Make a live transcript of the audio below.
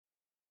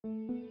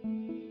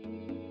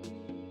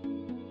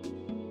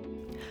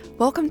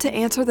Welcome to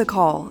Answer the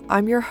Call.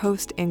 I'm your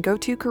host and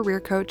go-to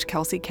career coach,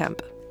 Kelsey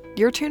Kemp.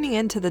 You're tuning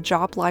in to the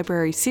Job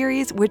Library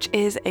series, which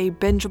is a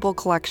bingeable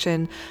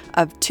collection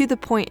of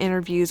to-the-point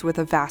interviews with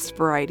a vast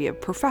variety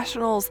of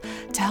professionals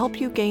to help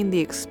you gain the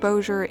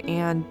exposure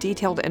and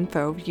detailed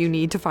info you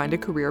need to find a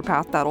career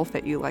path that'll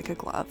fit you like a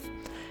glove.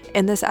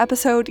 In this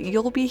episode,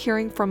 you'll be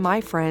hearing from my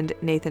friend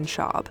Nathan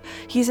Schaub.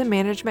 He's a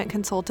management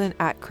consultant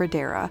at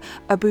Credera,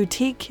 a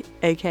boutique,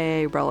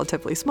 aka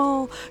relatively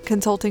small,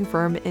 consulting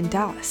firm in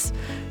Dallas.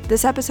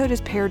 This episode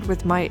is paired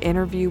with my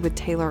interview with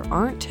Taylor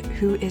Arndt,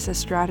 who is a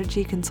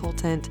strategy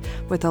consultant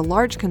with a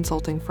large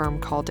consulting firm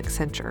called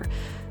Accenture.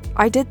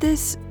 I did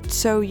this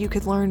so you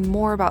could learn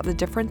more about the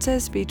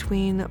differences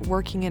between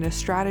working in a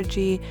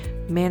strategy,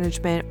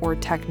 management, or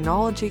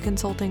technology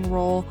consulting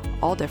role,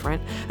 all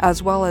different,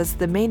 as well as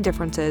the main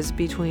differences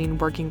between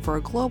working for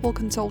a global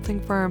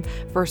consulting firm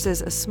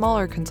versus a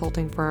smaller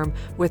consulting firm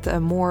with a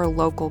more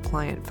local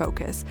client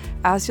focus.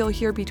 As you'll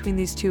hear between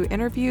these two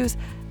interviews,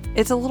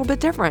 it's a little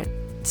bit different.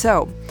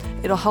 So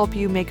it'll help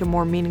you make a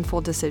more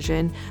meaningful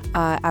decision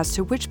as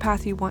to which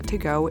path you want to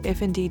go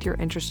if indeed you're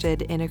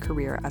interested in a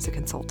career as a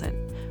consultant.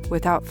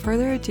 Without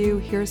further ado,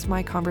 here's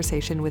my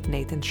conversation with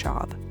Nathan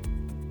Schaub.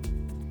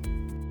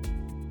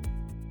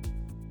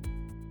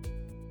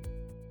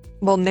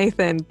 Well,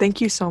 Nathan, thank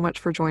you so much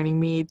for joining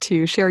me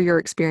to share your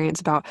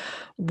experience about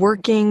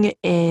working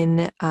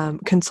in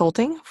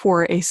consulting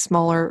for a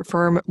smaller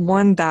firm,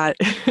 one that,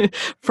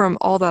 from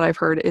all that I've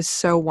heard, is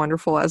so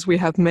wonderful as we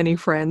have many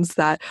friends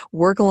that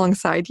work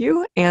alongside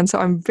you. And so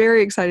I'm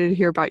very excited to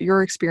hear about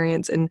your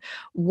experience and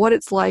what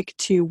it's like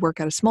to work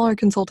at a smaller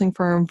consulting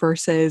firm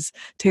versus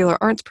Taylor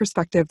Arndt's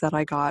perspective that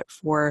I got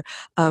for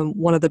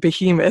one of the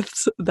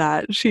behemoths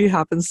that she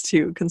happens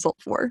to consult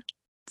for.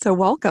 So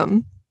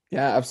welcome.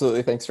 Yeah,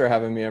 absolutely. Thanks for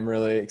having me. I'm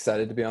really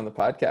excited to be on the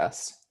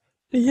podcast.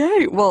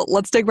 Yay. Well,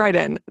 let's dig right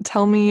in.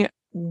 Tell me,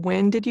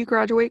 when did you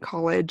graduate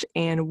college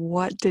and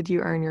what did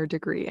you earn your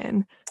degree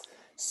in?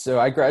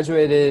 So I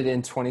graduated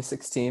in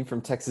 2016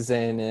 from Texas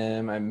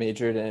A&M. I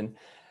majored in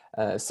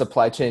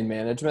supply chain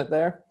management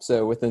there,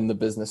 so within the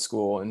business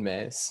school in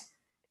Mays.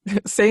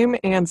 Same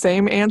and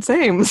same and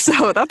same.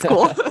 So that's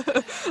cool.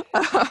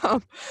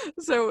 um,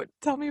 so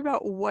tell me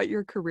about what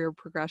your career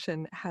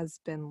progression has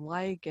been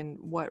like and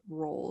what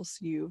roles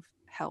you've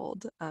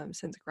held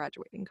since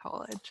graduating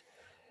college.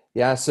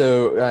 Yeah,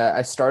 so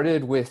I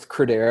started with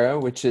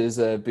Credera, which is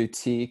a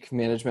boutique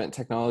management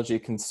technology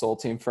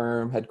consulting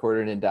firm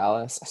headquartered in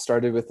Dallas. I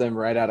started with them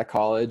right out of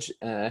college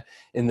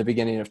in the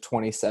beginning of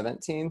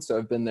 2017. So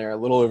I've been there a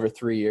little over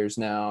 3 years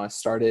now. I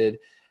started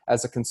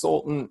as a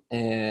consultant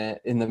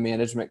in the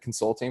management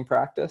consulting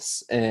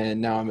practice, and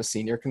now I'm a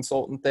senior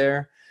consultant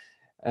there.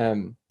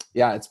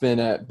 Yeah, it's been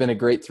a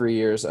great 3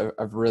 years.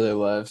 I've really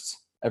loved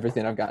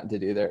everything I've gotten to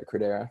do there at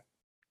Credera.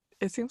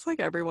 It seems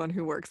like everyone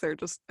who works there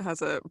just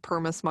has a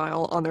perma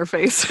smile on their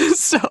face.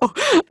 So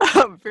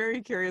I'm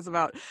very curious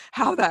about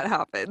how that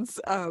happens.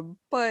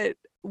 But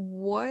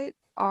what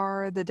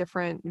are the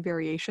different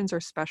variations or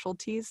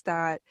specialties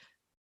that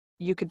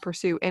you could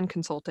pursue in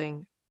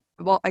consulting?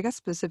 Well, I guess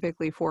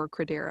specifically for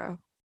Credera.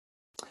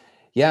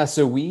 Yeah,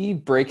 so we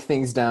break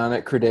things down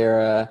at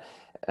Credera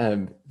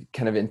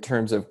kind of in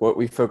terms of what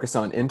we focus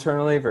on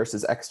internally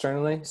versus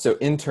externally. So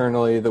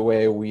internally, the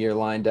way we are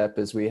lined up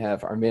is we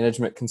have our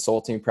management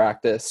consulting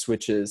practice,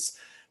 which is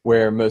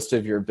where most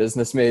of your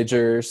business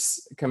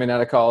majors coming out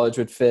of college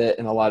would fit,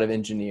 and a lot of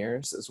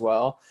engineers as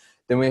well.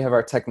 Then we have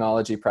our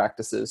technology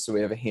practices. So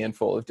we have a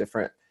handful of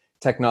different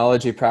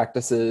technology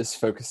practices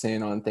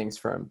focusing on things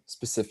from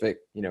specific,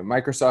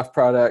 Microsoft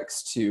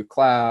products to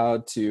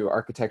cloud to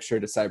architecture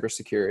to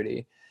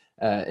cybersecurity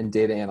and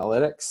data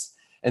analytics.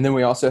 And then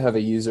we also have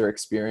a user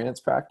experience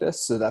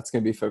practice. So that's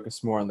going to be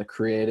focused more on the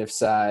creative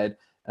side.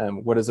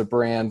 What does a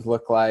brand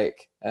look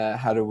like?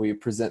 How do we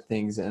present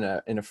things in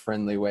a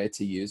friendly way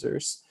to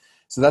users?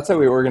 So that's how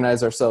we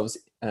organize ourselves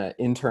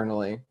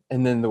internally.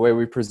 And then the way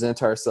we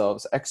present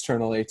ourselves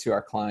externally to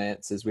our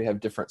clients is we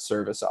have different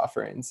service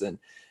offerings. And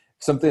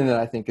something that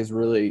I think is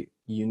really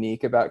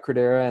unique about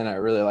Credera, and I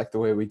really like the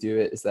way we do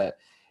it, is that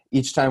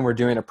each time we're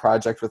doing a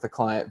project with a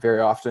client,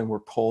 very often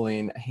we're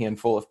pulling a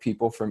handful of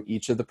people from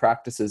each of the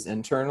practices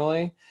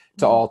internally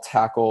to all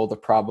tackle the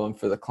problem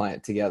for the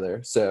client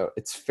together. So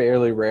it's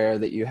fairly rare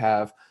that you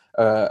have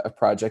a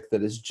project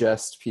that is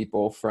just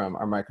people from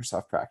our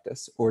Microsoft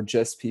practice or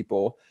just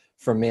people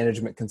from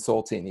management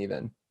consulting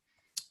even.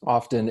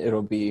 Often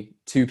it'll be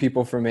two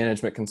people from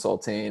management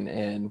consulting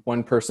and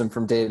one person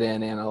from data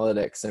and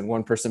analytics and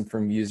one person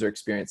from user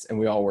experience, and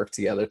we all work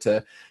together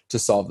to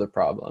solve the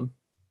problem.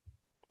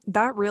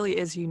 That really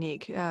is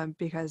unique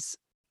because,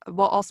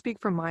 well, I'll speak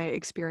from my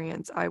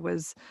experience. I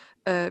was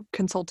a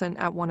consultant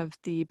at one of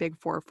the big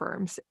four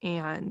firms,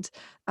 and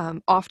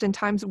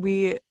oftentimes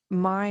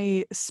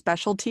my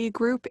specialty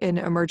group in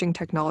emerging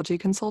technology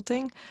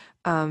consulting,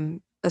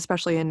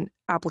 especially in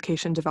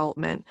application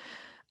development,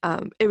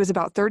 it was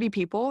about 30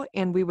 people,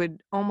 and we would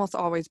almost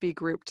always be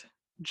grouped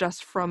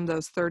just from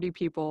those 30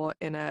 people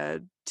in a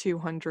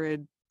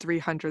 200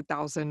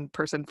 300,000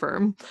 person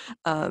firm.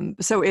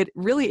 So it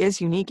really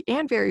is unique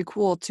and very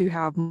cool to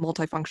have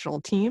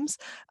multifunctional teams.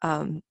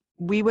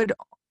 We would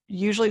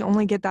usually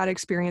only get that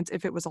experience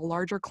if it was a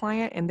larger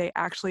client and they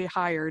actually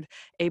hired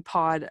a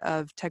pod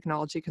of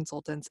technology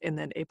consultants and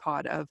then a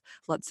pod of,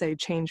 let's say,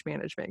 change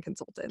management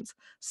consultants.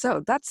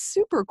 So that's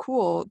super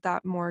cool,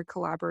 that more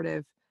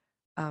collaborative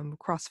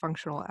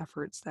cross-functional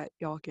efforts that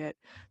y'all get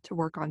to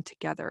work on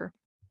together.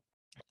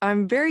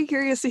 I'm very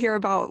curious to hear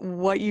about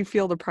what you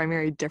feel the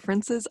primary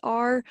differences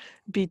are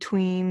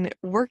between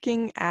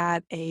working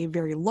at a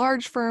very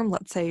large firm,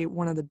 let's say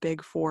one of the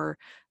big four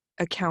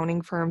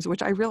accounting firms,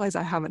 which I realize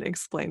I haven't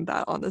explained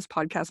that on this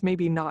podcast.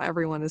 Maybe not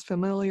everyone is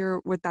familiar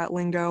with that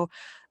lingo.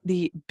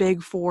 The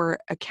big four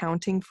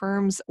accounting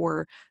firms,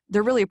 or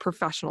they're really a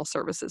professional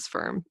services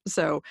firm.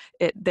 So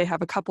they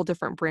have a couple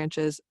different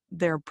branches.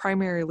 They're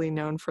primarily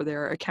known for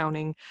their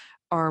accounting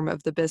arm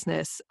of the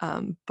business,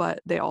 but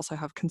they also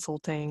have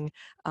consulting,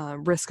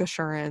 risk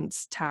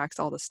assurance, tax,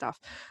 all this stuff.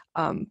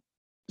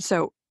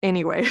 So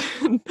anyway,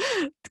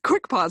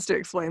 quick pause to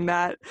explain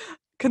that.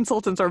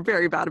 Consultants are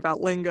very bad about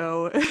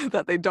lingo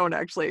that they don't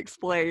actually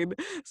explain.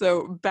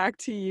 So back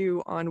to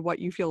you on what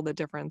you feel the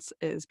difference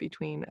is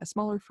between a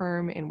smaller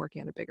firm and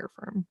working at a bigger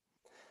firm.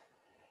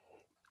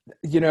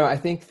 I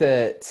think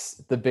that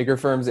the bigger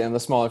firms and the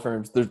smaller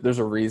firms, there's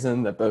a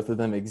reason that both of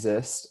them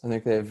exist. I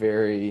think they have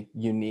very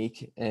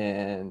unique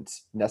and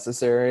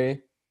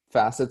necessary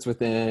facets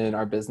within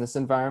our business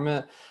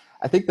environment.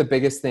 I think the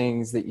biggest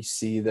things that you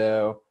see,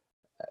 though,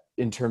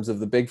 in terms of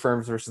the big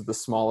firms versus the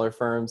smaller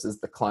firms is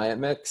the client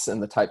mix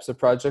and the types of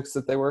projects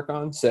that they work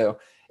on. So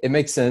it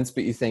makes sense,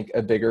 but you think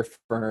a bigger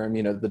firm,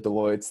 the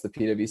Deloittes, the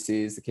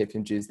PwCs, the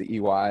KPMGs, the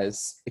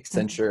EYs,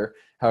 Accenture,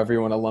 however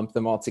you want to lump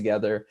them all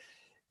together,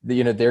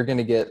 they're going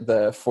to get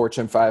the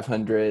Fortune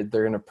 500.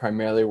 They're going to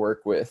primarily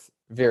work with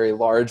very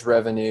large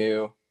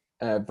revenue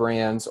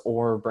brands,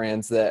 or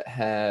brands that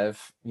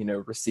have,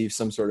 received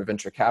some sort of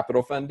venture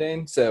capital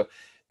funding. So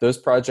those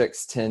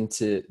projects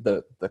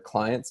the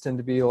clients tend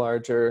to be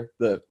larger.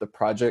 The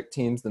project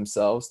teams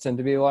themselves tend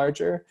to be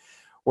larger.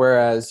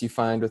 Whereas you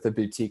find with a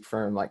boutique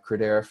firm like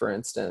Credera, for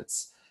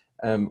instance,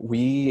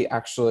 we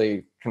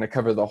actually kind of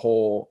cover the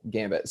whole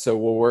gambit. So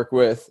we'll work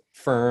with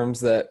firms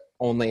that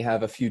only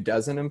have a few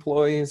dozen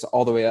employees,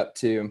 all the way up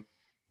to,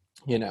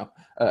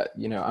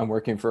 I'm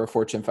working for a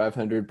Fortune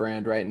 500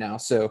 brand right now.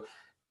 So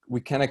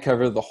we kind of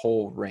cover the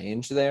whole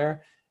range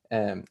there.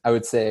 I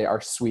would say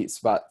our sweet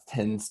spot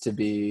tends to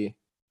be,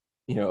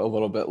 a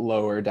little bit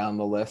lower down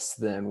the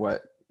list than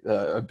what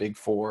a big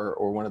four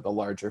or one of the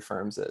larger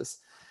firms is.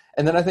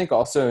 And then I think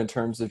also in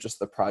terms of just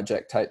the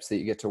project types that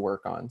you get to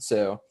work on.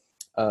 So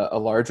a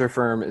larger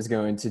firm is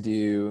going to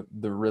do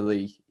the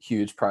really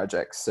huge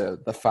projects. So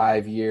the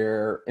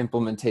 5-year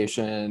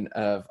implementation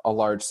of a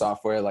large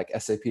software like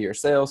SAP or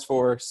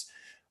Salesforce,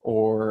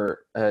 or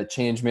a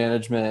change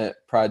management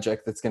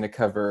project that's going to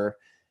cover,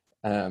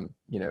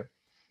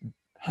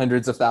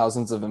 hundreds of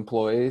thousands of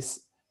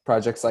employees,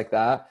 projects like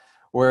that.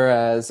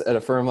 Whereas at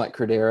a firm like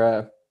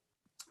Credera,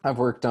 I've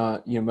worked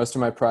on, most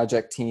of my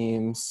project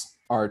teams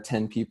are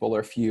 10 people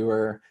or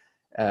fewer.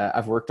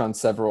 I've worked on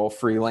several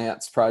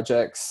freelance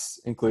projects,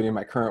 including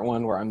my current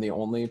one where I'm the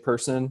only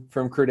person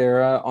from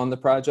Credera on the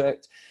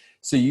project.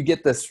 So you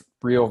get this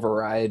real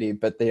variety,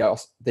 but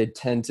they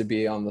tend to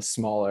be on the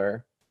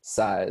smaller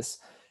size.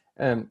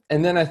 And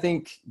then I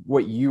think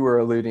what you were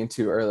alluding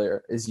to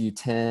earlier is you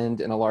tend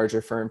in a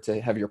larger firm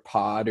to have your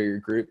pod or your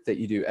group that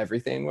you do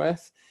everything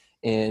with,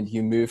 and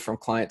you move from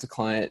client to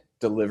client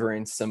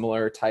delivering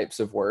similar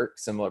types of work,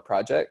 similar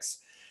projects.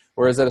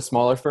 Whereas at a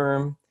smaller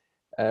firm,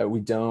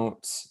 we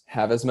don't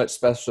have as much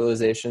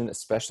specialization,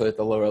 especially at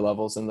the lower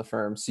levels in the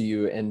firm. So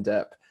you end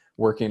up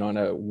working on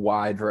a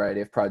wide variety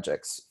of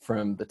projects,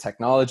 from the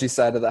technology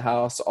side of the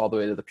house all the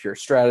way to the pure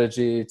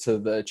strategy to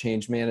the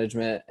change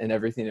management and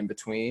everything in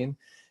between.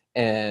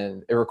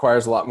 And it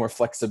requires a lot more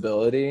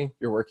flexibility.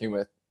 You're working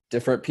with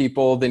different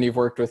people than you've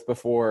worked with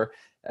before,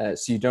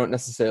 so you don't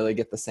necessarily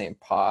get the same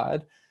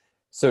pod.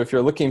 So if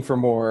you're looking for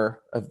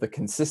more of the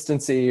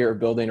consistency or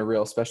building a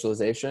real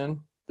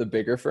specialization, the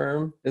bigger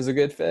firm is a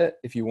good fit.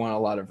 If you want a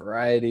lot of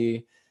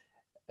variety,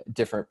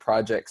 different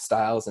project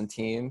styles and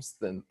teams,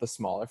 then the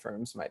smaller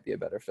firms might be a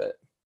better fit.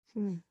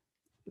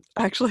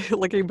 Actually,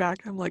 looking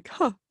back, I'm like,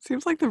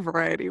 seems like the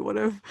variety would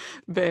have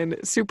been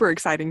super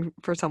exciting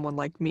for someone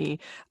like me.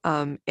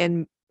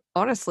 And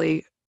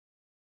honestly,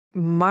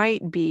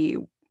 might be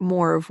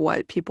more of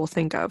what people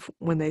think of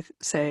when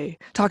they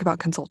talk about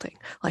consulting.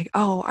 Like,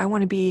 oh, I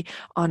want to be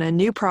on a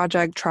new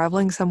project,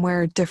 traveling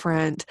somewhere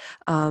different,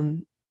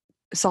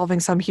 solving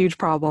some huge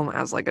problem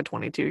as like a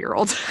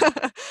 22-year-old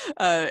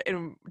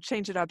and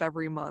change it up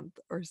every month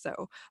or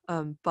so.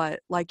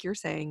 But like you're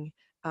saying,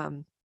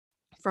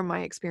 from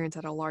my experience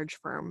at a large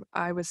firm,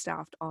 I was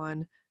staffed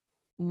on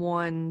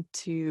 1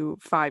 to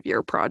 5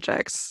 year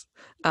projects.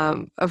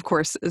 Of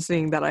course,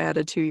 seeing that I had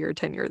a 2-year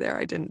tenure there,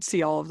 I didn't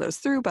see all of those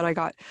through, but I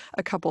got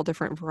a couple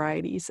different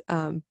varieties.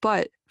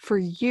 But for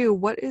you,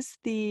 what is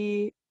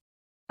the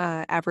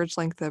average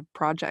length of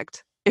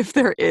project, if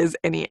there is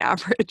any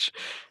average?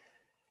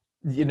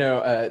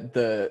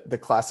 The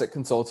classic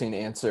consulting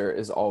answer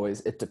is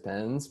always it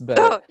depends. Oh,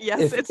 But yes,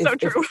 if it's so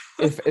if if true.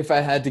 if I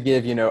had to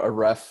give, a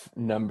rough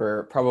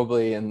number,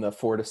 probably in the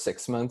 4 to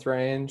 6 month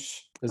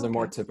range is a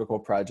more Okay. typical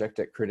project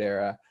at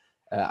Credera.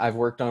 I've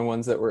worked on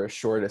ones that were as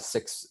short as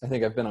six. I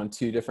think I've been on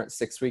two different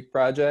 6 week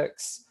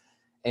projects,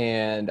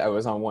 and I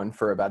was on one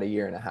for about a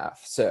year and a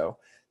half. So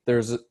there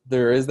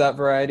is that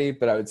variety,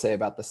 but I would say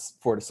about the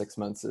 4 to 6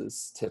 months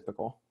is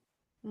typical.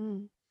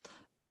 Mm.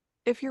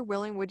 If you're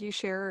willing, would you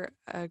share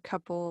a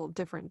couple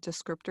different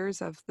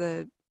descriptors of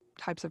the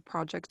types of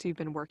projects you've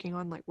been working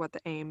on, like what the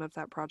aim of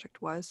that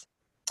project was?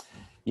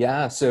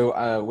 Yeah.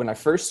 So when I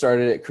first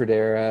started at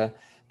Credera,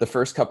 the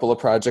first couple of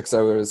projects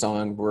I was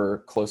on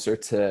were closer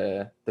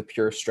to the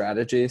pure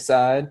strategy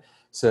side.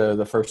 So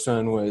the first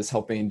one was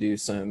helping do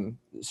some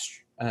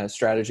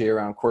strategy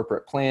around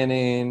corporate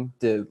planning,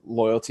 did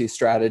loyalty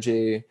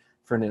strategy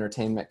for an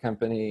entertainment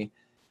company,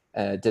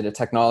 did a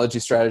technology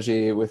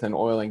strategy within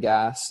oil and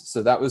gas.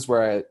 So that was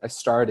where I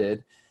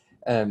started.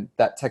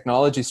 That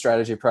technology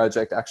strategy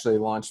project actually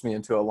launched me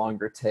into a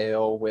longer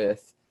tail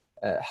with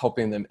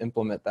helping them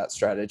implement that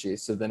strategy.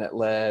 So then it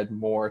led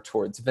more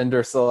towards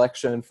vendor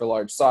selection for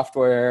large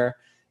software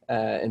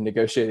and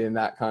negotiating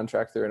that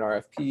contract through an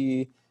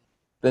RFP.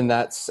 Then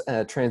that's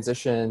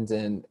transitioned,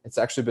 and it's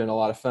actually been a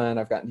lot of fun.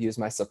 I've gotten to use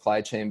my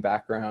supply chain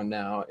background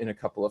now in a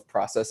couple of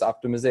process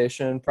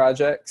optimization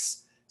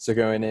projects. So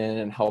going in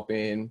and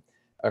helping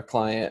a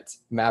client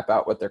map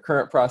out what their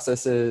current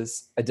process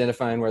is,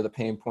 identifying where the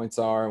pain points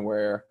are and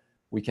where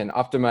we can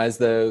optimize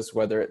those,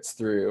 whether it's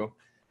through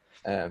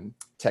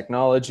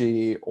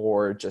technology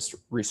or just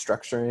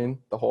restructuring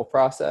the whole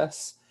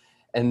process.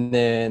 And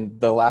then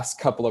the last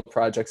couple of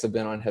projects have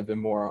been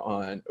more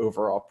on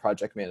overall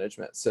project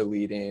management. So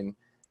leading,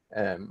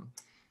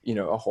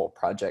 a whole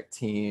project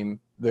team.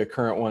 The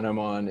current one I'm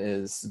on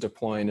is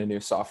deploying a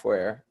new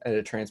software at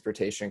a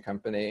transportation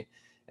company.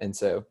 And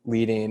so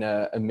leading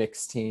a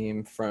mixed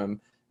team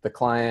from the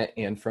client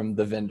and from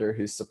the vendor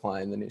who's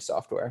supplying the new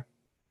software.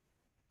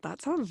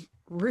 That sounds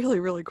really,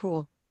 really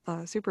cool.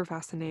 Super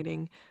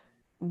fascinating.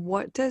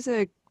 What does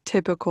a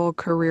typical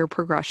career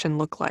progression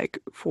look like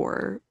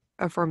for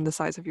a firm the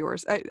size of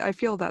yours? I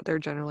feel that they're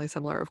generally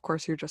similar. Of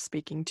course, you're just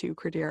speaking to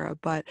Credera,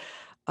 but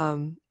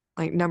um,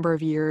 like number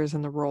of years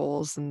and the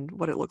roles and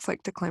what it looks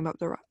like to climb up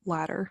the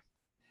ladder.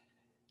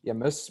 Yeah,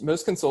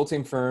 most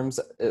consulting firms,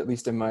 at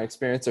least in my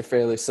experience, are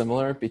fairly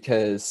similar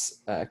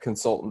because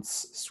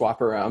consultants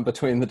swap around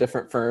between the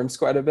different firms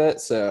quite a bit.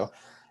 So,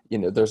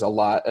 there's a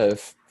lot of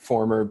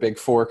former Big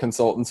Four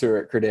consultants who are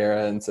at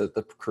Credera, and so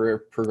the career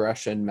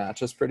progression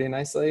matches pretty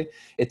nicely.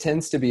 It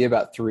tends to be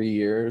about 3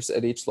 years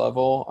at each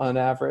level on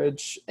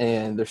average,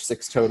 and there's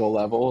 6 total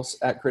levels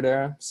at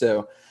Credera.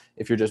 So,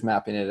 if you're just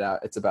mapping it out,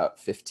 it's about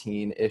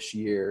 15-ish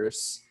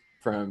years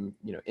from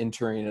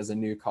entering as a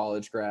new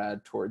college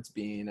grad towards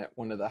being at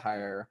one of the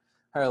higher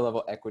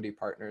level equity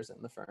partners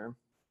in the firm.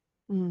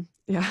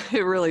 Yeah,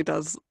 it really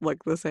does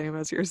look the same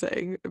as you're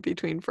saying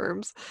between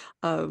firms.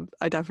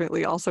 I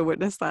definitely also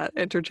witnessed that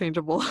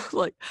interchangeable,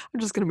 like, I'm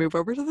just going to move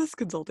over to this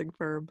consulting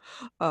firm.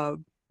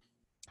 Um,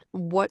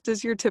 what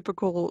does your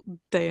typical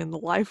day in the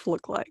life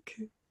look like?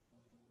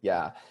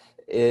 Yeah,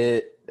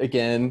 it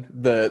again,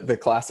 the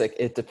classic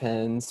it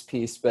depends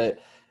piece, but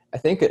I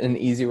think an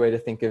easy way to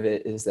think of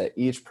it is that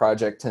each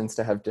project tends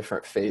to have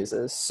different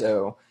phases.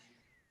 So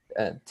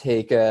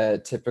take a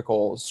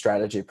typical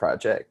strategy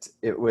project.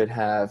 It would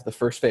have, the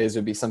first phase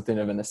would be something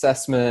of an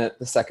assessment,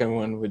 the second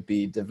one would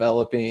be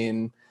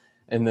developing,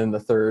 and then the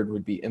third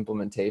would be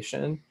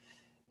implementation.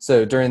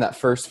 So during that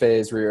first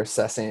phase where you're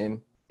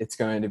assessing, it's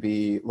going to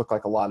be look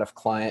like a lot of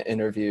client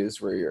interviews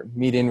where you're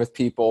meeting with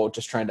people,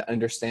 just trying to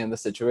understand the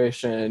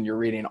situation. You're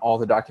reading all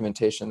the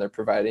documentation they're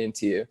providing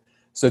to you.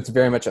 So it's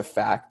very much a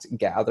fact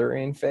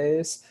gathering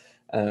phase.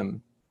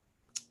 Um,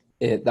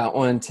 that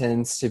one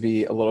tends to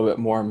be a little bit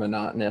more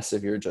monotonous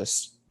if you're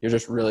just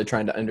really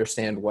trying to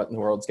understand what in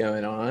the world's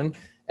going on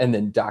and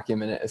then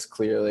document it as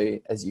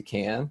clearly as you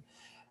can.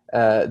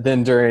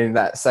 Then during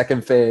that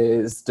second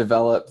phase,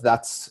 develop,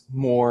 that's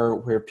more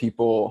where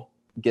people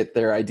get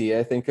their idea,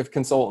 I think, of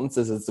consultants,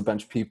 is it's a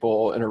bunch of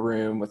people in a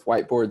room with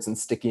whiteboards and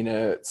sticky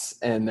notes,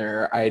 and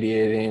they're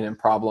ideating and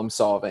problem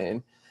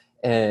solving.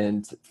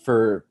 And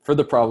for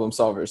the problem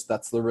solvers,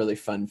 that's the really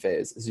fun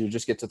phase, is you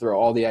just get to throw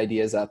all the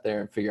ideas out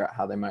there and figure out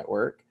how they might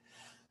work.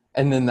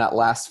 And then that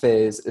last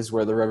phase is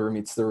where the rubber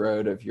meets the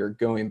road, of you're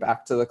going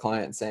back to the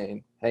client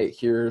saying, hey,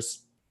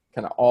 here's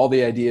kind of all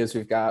the ideas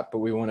we've got, but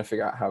we want to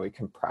figure out how we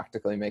can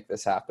practically make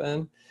this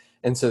happen.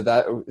 And so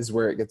that is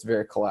where it gets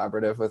very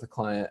collaborative with the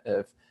client,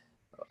 of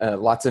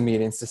lots of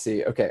meetings to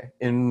see, okay,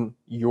 in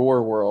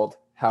your world,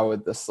 how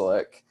would this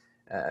look?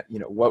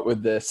 What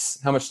would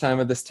how much time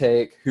would this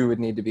take? Who would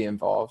need to be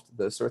involved?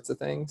 Those sorts of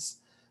things.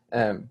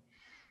 Um,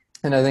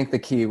 and I think the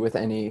key with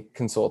any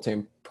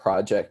consulting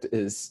project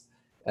is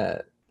uh,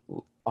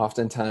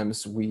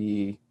 oftentimes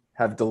we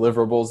have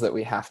deliverables that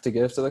we have to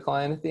give to the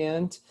client at the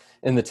end.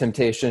 And the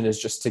temptation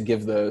is just to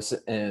give those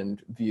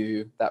and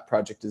view that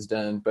project is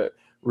done. But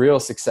real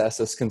success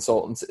as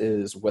consultants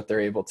is what they're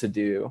able to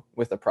do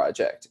with a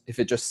project. If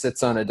it just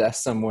sits on a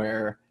desk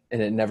somewhere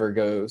and it never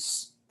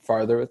goes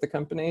farther with the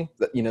company,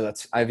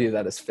 I view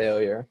that as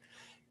failure.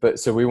 But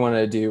so we want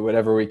to do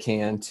whatever we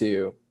can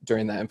to,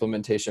 during that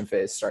implementation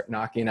phase, start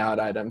knocking out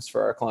items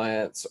for our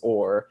clients,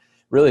 or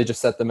really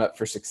just set them up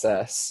for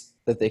success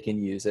that they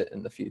can use it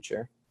in the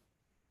future.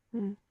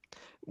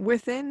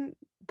 Within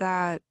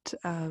that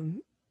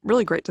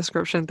really great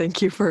description,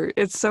 thank you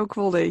it's so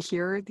cool to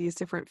hear these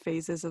different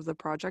phases of the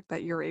project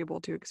that you're able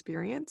to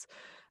experience.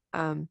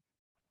 And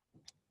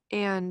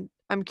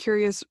I'm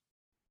curious,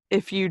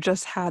 if you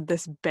just had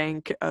this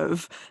bank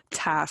of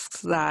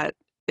tasks that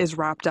is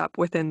wrapped up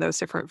within those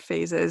different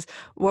phases,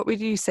 what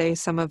would you say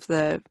some of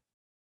the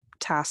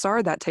tasks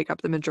are that take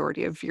up the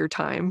majority of your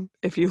time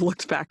if you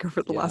looked back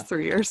over the last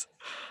 3 years?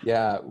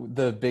 Yeah,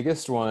 the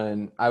biggest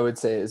one I would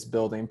say is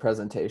building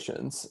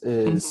presentations.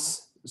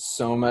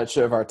 So much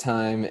of our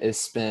time is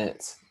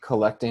spent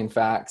collecting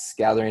facts,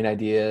 gathering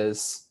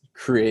ideas,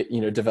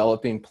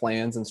 developing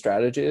plans and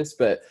strategies.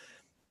 But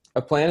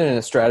a plan and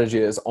a strategy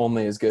is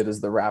only as good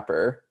as the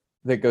wrapper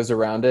that goes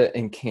around it,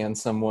 and can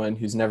someone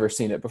who's never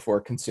seen it before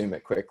consume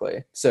it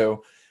quickly.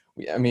 So,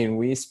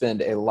 we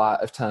spend a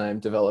lot of time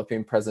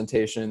developing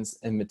presentations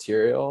and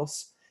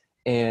materials,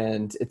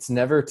 and it's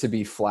never to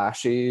be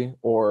flashy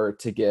or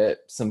to get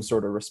some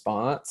sort of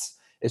response.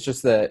 It's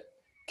just that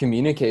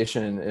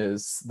communication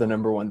is the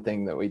number one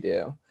thing that we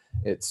do.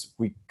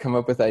 We come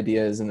up with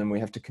ideas and then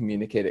we have to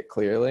communicate it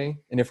clearly.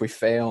 And if we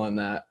fail on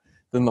that,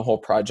 then the whole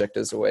project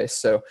is a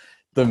waste. So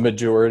the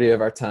majority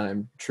of our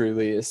time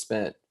truly is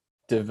spent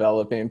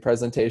developing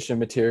presentation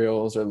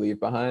materials or leave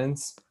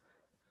behinds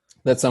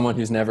that someone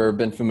who's never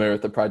been familiar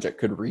with the project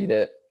could read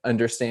it,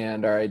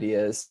 understand our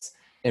ideas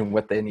and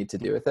what they need to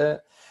do with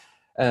it.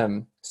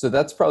 So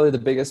that's probably the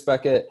biggest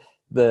bucket.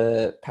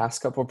 The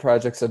past couple of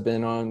projects I've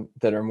been on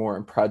that are more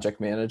in project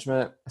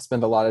management, I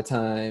spend a lot of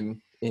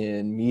time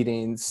in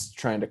meetings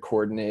trying to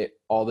coordinate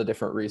all the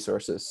different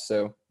resources.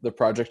 So the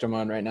project I'm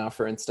on right now,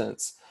 for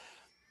instance,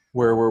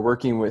 where we're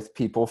working with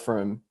people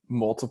from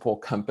multiple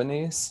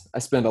companies, I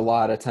spend a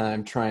lot of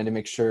time trying to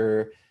make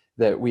sure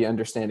that we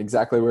understand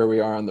exactly where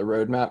we are on the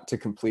roadmap to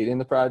completing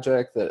the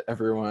project, that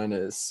everyone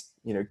is,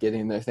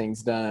 getting their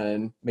things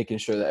done, making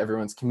sure that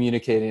everyone's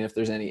communicating if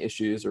there's any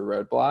issues or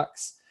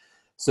roadblocks.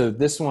 So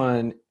this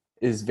one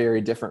is very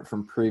different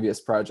from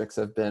previous projects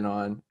I've been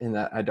on, in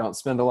that I don't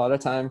spend a lot of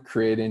time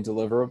creating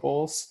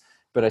deliverables,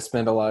 but I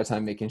spend a lot of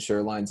time making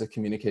sure lines of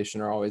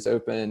communication are always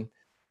open,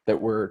 that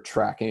we're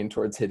tracking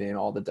towards hitting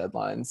all the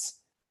deadlines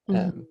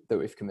that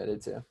we've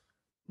committed to.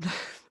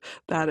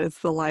 That is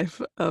the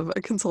life of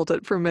a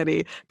consultant for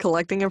many: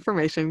 collecting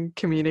information,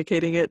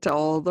 communicating it to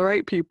all the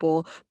right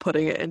people,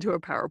 putting it into a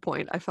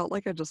PowerPoint. I felt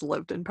like I just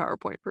lived in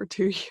PowerPoint for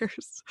 2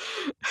 years.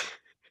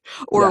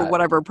 Or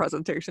whatever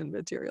presentation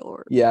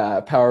material.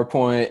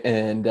 PowerPoint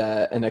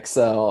and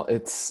Excel.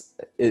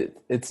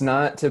 It's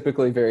not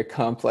typically very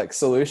complex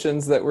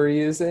solutions that we're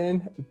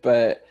using,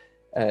 but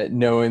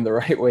knowing the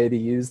right way to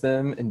use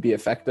them and be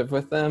effective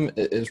with them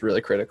is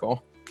really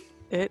critical.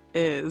 It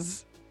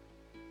is.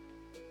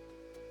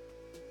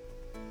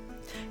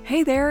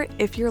 Hey there,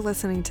 if you're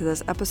listening to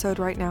this episode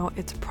right now,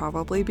 it's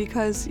probably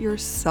because you're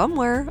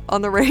somewhere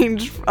on the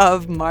range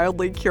of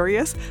mildly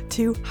curious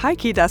to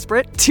high-key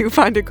desperate to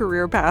find a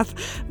career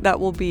path that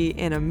will be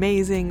an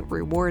amazing,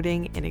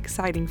 rewarding, and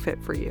exciting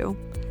fit for you.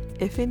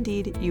 If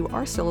indeed you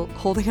are still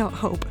holding out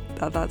hope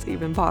that that's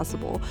even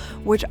possible,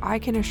 which I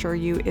can assure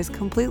you is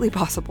completely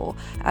possible,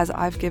 as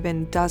I've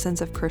given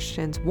dozens of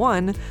Christians,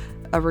 one,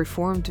 a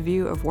reformed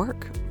view of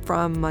work,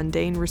 from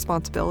mundane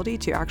responsibility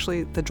to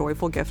actually the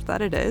joyful gift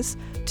that it is,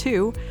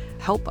 2,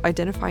 help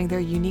identifying their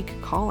unique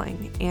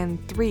calling, and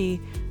 3,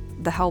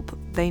 the help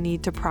they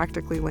need to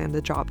practically land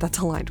the job that's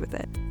aligned with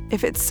it.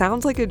 If it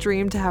sounds like a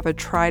dream to have a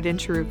tried and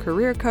true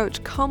career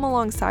coach come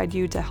alongside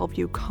you to help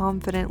you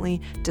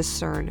confidently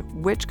discern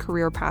which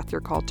career path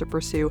you're called to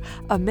pursue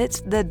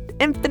amidst the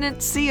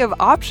infinite sea of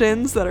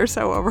options that are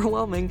so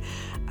overwhelming,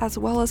 as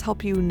well as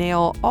help you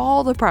nail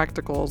all the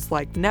practicals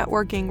like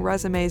networking,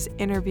 resumes,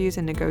 interviews,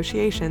 and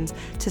negotiations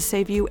to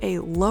save you a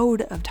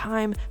load of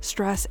time,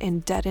 stress,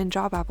 and dead-end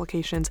job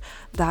applications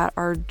that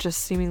are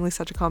just seemingly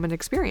such a common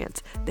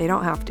experience. They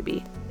don't have to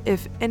be.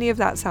 If any of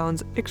that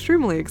sounds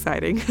extremely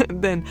exciting,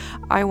 then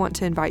I want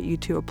to invite you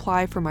to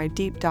apply for my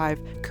deep dive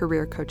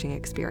career coaching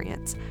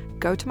experience.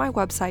 Go to my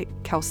website,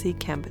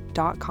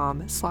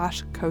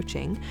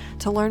 kelseykemp.com/coaching,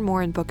 to learn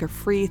more and book a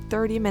free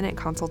 30-minute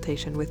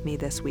consultation with me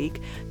this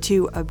week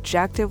to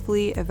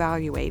objectively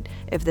evaluate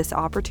if this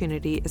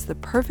opportunity is the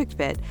perfect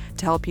fit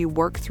to help you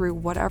work through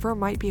whatever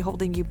might be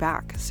holding you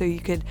back so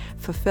you could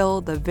fulfill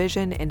the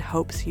vision and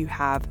hopes you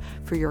have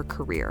for your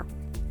career.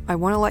 I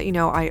want to let you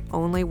know I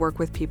only work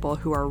with people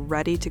who are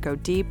ready to go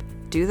deep,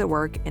 do the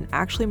work, and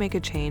actually make a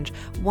change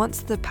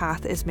once the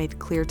path is made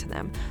clear to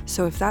them.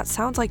 So if that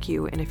sounds like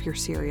you, and if you're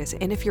serious,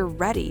 and if you're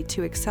ready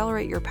to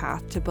accelerate your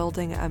path to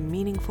building a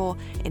meaningful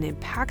and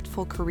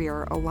impactful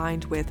career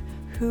aligned with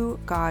who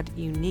God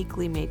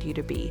uniquely made you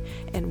to be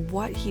and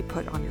what He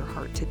put on your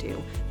heart to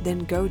do,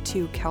 then go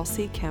to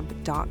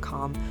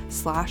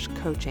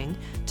kelseykemp.com/coaching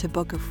to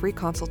book a free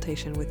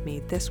consultation with me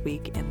this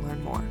week and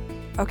learn more.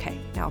 Okay,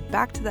 now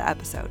back to the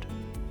episode.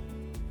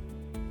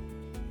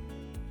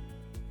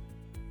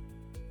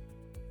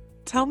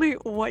 Tell me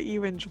what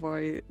you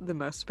enjoy the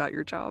most about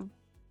your job.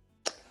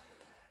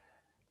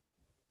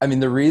 I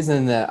mean, the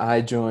reason that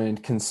I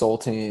joined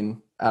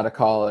consulting out of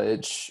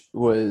college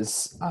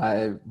was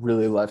I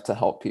really love to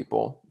help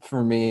people.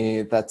 For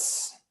me,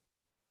 that's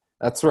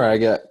where I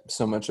get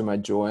so much of my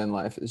joy in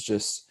life, is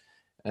just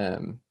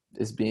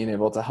is being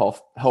able to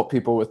help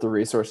people with the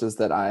resources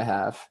that I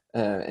have.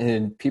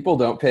 And people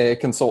don't pay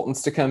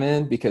consultants to come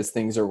in because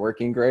things are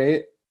working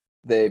great.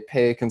 They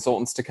pay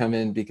consultants to come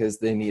in because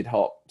they need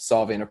help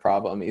solving a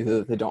problem,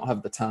 either they don't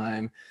have the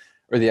time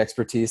or the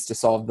expertise to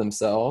solve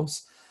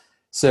themselves.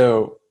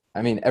 So,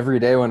 I mean, every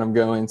day when I'm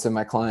going to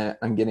my client,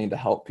 I'm getting to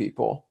help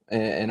people.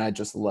 And I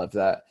just love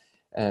that.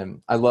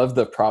 I love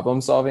the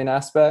problem solving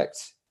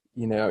aspect.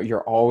 You know,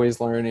 you're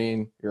always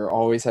learning, you're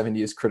always having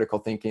to use critical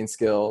thinking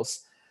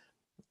skills.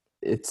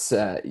 It's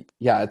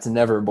it's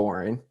never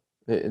boring.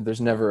 There's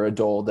never a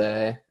dull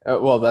day.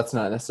 Well, that's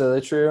not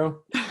necessarily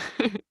true.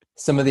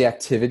 Some of the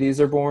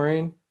activities are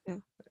boring,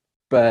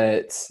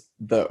 but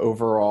the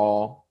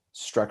overall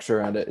structure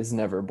around it is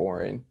never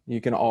boring. You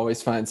can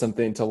always find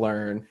something to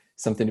learn,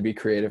 something to be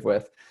creative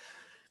with.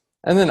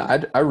 And then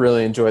I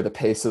really enjoy the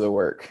pace of the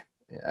work.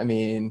 I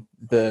mean,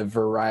 the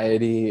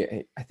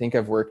variety. I think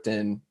I've worked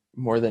in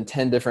more than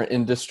 10 different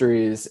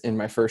industries in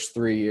my first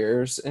 3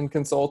 years in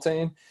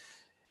consulting.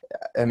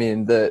 I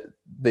mean, the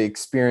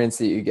experience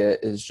that you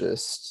get is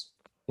just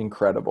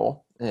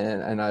incredible.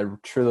 And I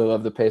truly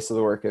love the pace of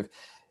the work. If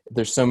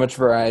there's so much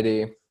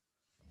variety,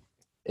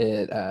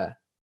 it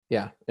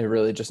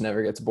really just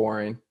never gets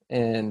boring.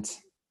 And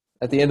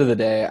at the end of the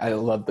day, I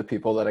love the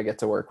people that I get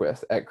to work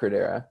with at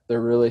Credera.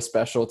 They're really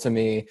special to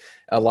me.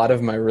 A lot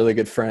of my really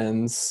good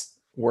friends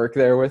work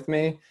there with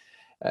me.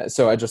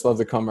 So I just love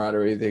the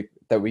camaraderie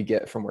that we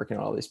get from working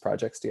on all these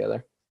projects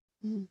together.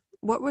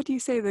 What would you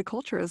say the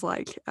culture is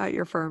like at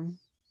your firm?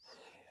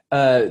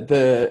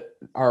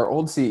 Our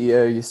old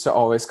CEO used to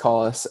always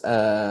call us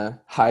a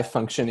high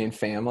functioning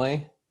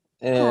family.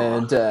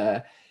 And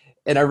I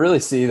really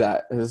see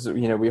that as,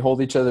 you know, we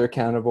hold each other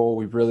accountable.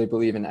 We really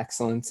believe in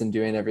excellence and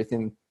doing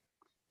everything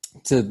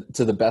to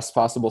the best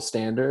possible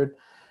standard.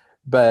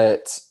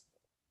 But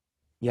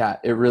yeah,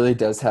 it really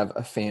does have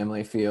a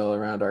family feel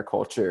around our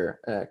culture.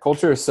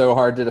 Culture is so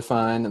hard to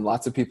define, and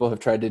lots of people have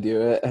tried to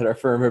do it at our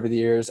firm over the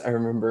years. I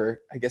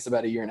remember, I guess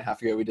about 1.5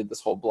 years ago, we did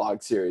this whole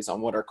blog series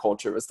on what our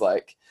culture was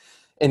like.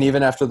 And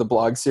even after the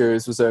blog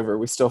series was over,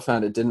 we still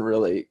found it didn't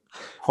really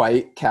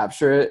quite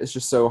capture it. It's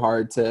just so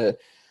hard to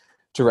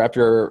wrap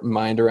your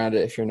mind around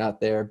it if you're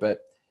not there. But,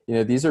 you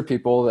know, these are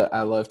people that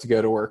I love to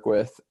go to work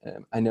with.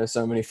 I know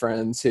so many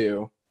friends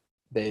who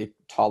they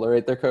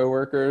tolerate their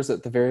coworkers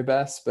at the very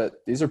best,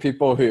 but these are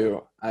people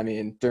who, I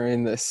mean,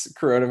 during this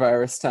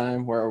coronavirus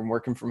time where I'm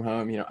working from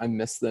home, you know, I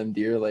miss them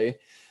dearly,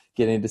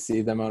 getting to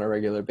see them on a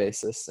regular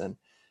basis. And,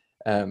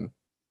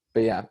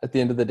 but yeah, at the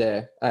end of the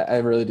day, I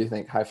really do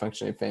think high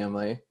functioning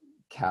family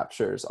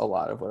captures a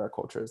lot of what our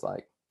culture is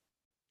like.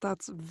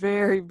 That's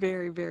very,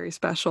 very, very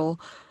special.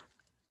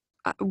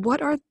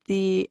 What are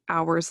the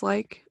hours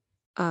like,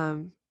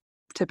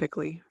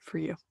 typically for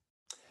you?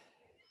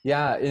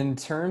 Yeah, in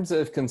terms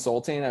of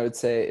consulting, I would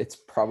say it's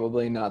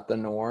probably not the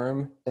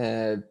norm.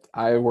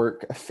 I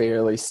work a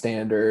fairly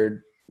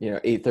standard,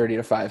 8:30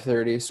 to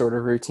 5:30 sort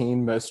of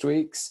routine most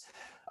weeks.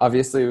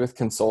 Obviously, with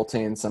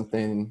consulting,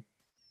 something,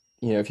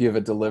 if you have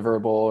a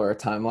deliverable or a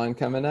timeline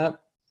coming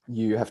up,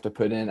 you have to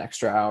put in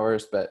extra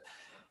hours. But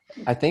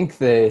I think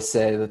they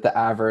say that the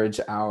average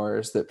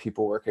hours that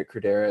people work at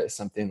Credera is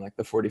something like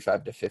the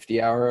 45 to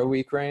 50 hour a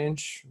week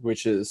range,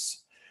 which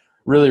is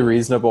really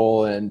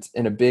reasonable. And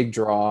a big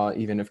draw,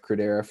 even of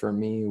Credera for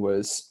me,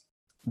 was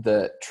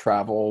that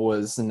travel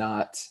was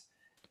not,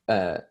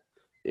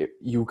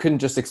 you couldn't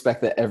just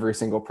expect that every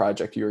single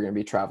project you were going to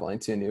be traveling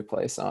to a new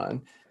place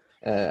on.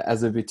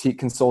 As a boutique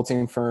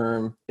consulting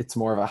firm, it's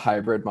more of a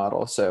hybrid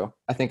model. So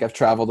I think I've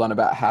traveled on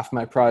about half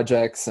my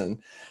projects,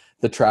 and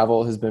the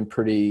travel has been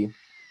pretty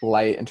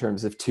light in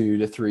terms of 2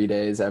 to 3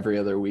 days every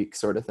other week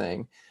sort of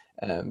thing.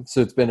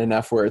 So it's been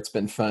enough where it's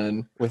been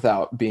fun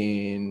without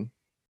being,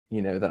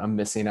 that I'm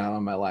missing out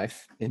on my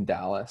life in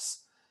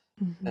Dallas.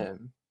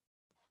 Mm-hmm.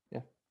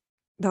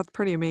 That's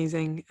pretty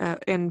amazing.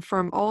 And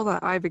from all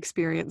that I've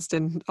experienced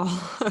and all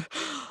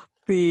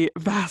the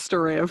vast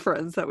array of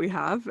friends that we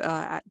have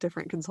at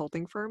different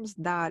consulting firms,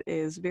 that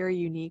is very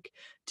unique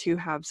to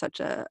have such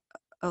a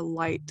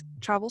light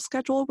travel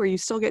schedule where you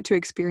still get to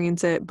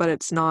experience it, but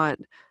it's not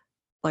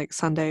like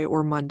Sunday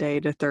or Monday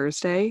to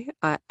Thursday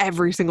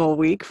every single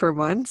week for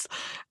months.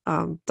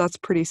 That's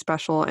pretty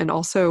special. And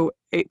also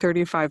 8:30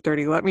 to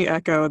 5:30, let me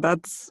echo,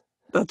 that's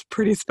That's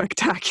pretty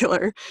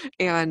spectacular.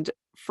 And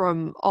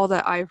from all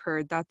that I've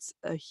heard, that's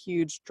a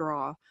huge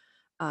draw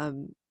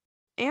um,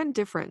 and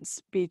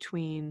difference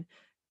between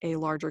a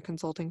larger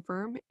consulting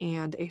firm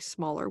and a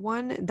smaller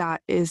one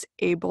that is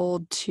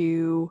able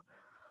to,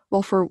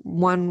 well, for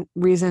one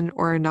reason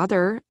or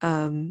another,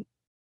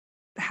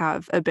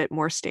 have a bit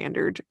more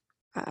standard,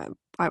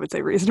 I would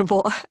say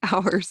reasonable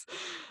hours.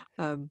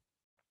 Um,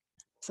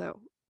 so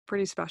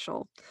pretty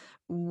special.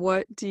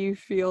 What do you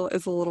feel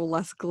is a little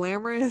less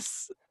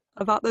glamorous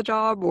about the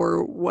job,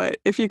 or what,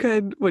 if you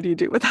could, what do you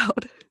do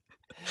without?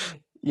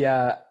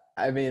 Yeah,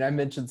 I mean, I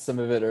mentioned some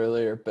of it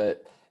earlier,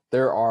 but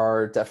there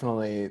are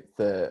definitely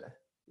the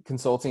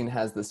consulting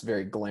has this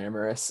very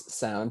glamorous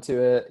sound to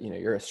it. You know,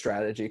 you're a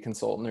strategy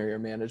consultant or you're a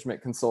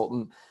management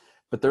consultant,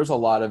 but there's a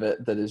lot of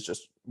it that is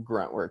just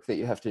grunt work that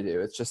you have to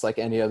do. It's just like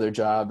any other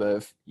job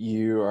of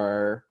you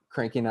are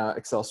cranking out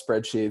Excel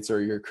spreadsheets or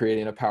you're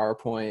creating a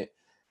PowerPoint.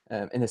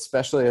 And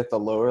especially at the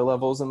lower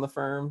levels in the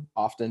firm,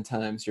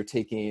 oftentimes you're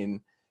taking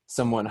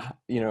someone,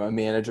 you know, a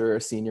manager or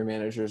senior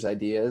manager's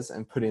ideas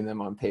and putting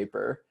them on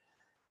paper.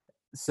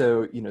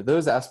 So, you know,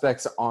 those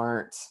aspects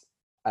aren't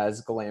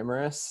as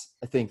glamorous.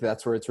 I think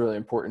that's where it's really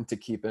important to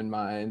keep in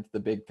mind the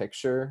big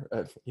picture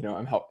of, you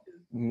know,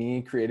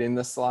 me creating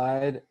the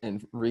slide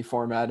and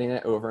reformatting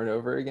it over and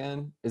over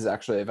again is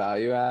actually a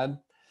value add,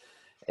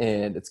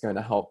 and it's going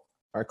to help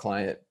our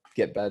client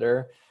get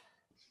better.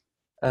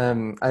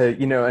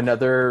 You know,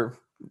 another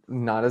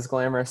not as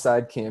glamorous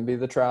side can be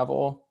the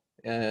travel.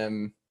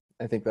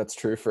 I think that's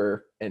true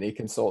for any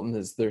consultant.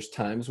 Is there's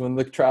times when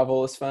the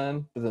travel is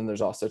fun, but then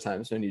there's also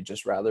times when you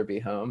just rather be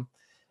home.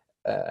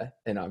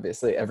 And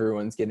obviously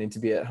everyone's getting to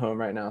be at home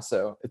right now.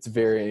 So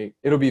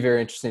it'll be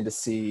very interesting to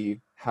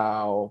see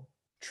how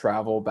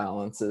travel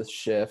balances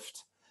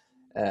shift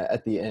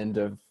at the end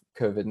of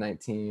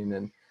COVID-19.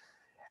 And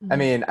I Mhm.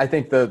 mean, I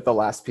think the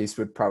last piece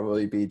would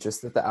probably be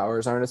just that the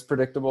hours aren't as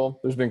predictable.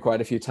 There's been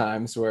quite a few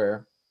times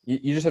where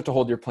you just have to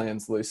hold your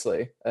plans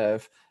loosely.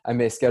 If I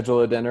may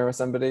schedule a dinner with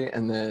somebody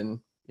and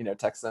then, you know,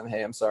 text them,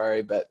 hey, I'm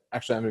sorry, but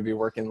actually I'm going to be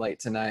working late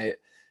tonight.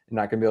 I'm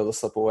not going to be able to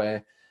slip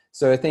away.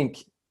 So I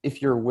think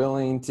if you're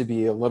willing to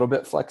be a little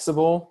bit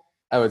flexible,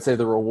 I would say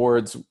the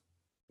rewards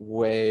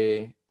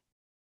way,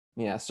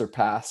 yeah,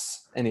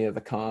 surpass any of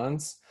the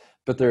cons.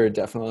 But there are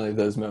definitely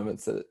those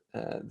moments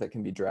that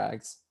can be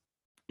drags.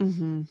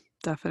 Mhm.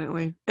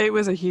 Definitely. It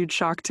was a huge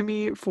shock to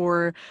me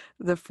for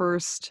the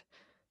first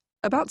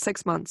about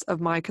 6 months of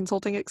my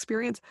consulting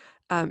experience,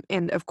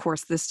 and of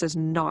course, this does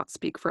not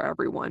speak for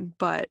everyone,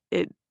 but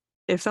it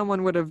if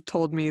someone would have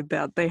told me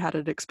that they had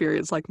an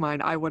experience like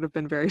mine, I would have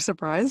been very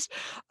surprised.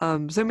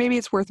 So maybe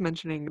it's worth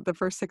mentioning the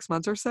first 6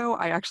 months or so,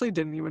 I actually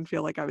didn't even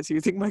feel like I was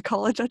using my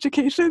college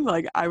education,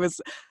 like, I was,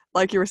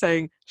 like you were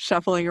saying,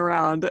 shuffling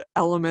around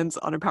elements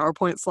on a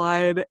PowerPoint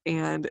slide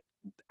and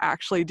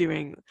actually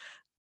doing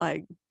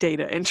like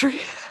data entry.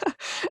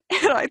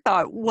 And I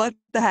thought, what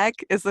the heck?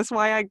 Is this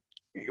why I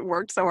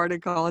worked so hard in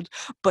college?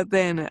 But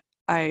then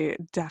I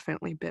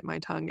definitely bit my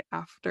tongue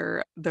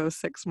after those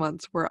 6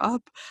 months were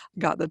up,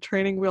 got the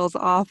training wheels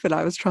off, and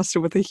I was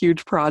trusted with a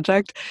huge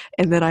project.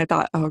 And then I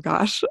thought, oh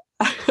gosh,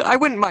 I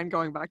wouldn't mind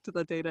going back to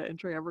the data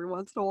entry every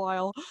once in a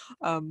while.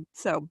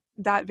 So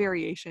that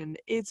variation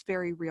is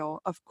very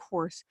real. Of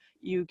course,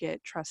 you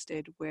get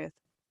trusted with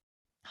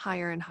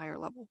higher and higher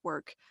level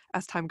work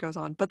as time goes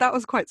on. But that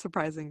was quite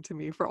surprising to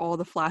me for all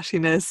the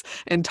flashiness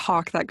and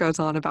talk that goes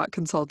on about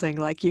consulting.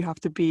 Like you have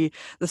to be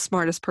the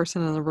smartest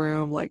person in the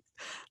room, like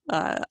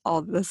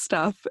all this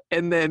stuff.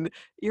 And then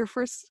your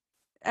first,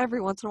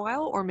 every once in a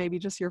while, or maybe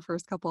just your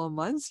first couple of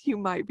months, you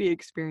might be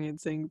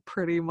experiencing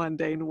pretty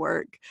mundane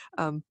work.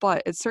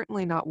 But it's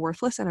certainly not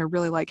worthless. And I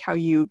really like how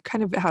you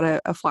kind of had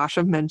a flash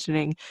of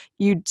mentioning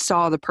you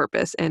saw the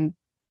purpose and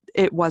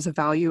it was a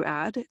value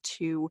add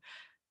to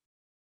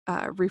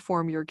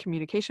reform your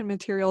communication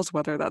materials,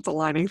 whether that's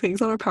aligning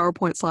things on a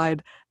PowerPoint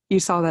slide, you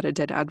saw that it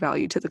did add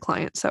value to the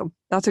client. So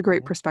that's a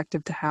great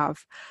perspective to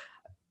have.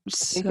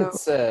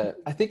 So,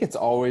 I think it's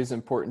always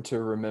important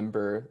to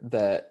remember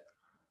that,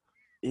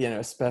 you know,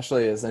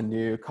 especially as a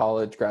new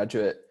college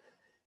graduate,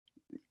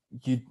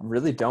 you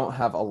really don't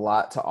have a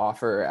lot to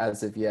offer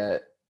as of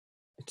yet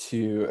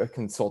to a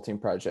consulting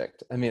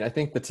project. I mean, I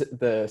think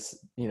the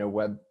you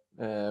know,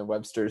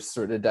 Webster's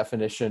sort of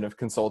definition of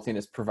consulting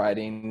is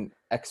providing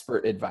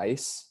expert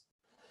advice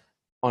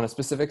on a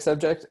specific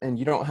subject, and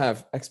you don't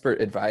have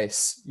expert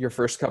advice your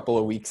first couple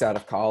of weeks out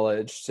of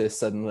college to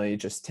suddenly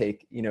just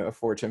take, you know, a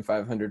Fortune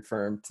 500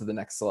 firm to the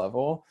next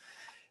level.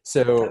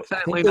 So I think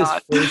definitely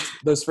not.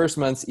 those first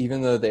months,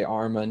 even though they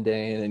are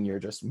mundane and you're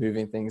just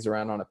moving things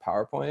around on a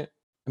PowerPoint,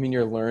 I mean,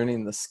 you're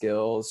learning the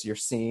skills, you're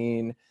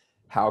seeing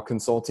how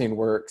consulting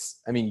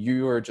works. I mean,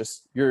 you're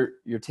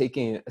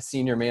taking a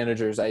senior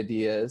manager's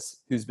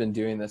ideas who's been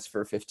doing this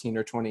for 15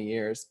 or 20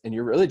 years, and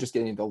you're really just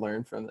getting to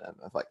learn from them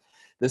of like,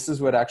 this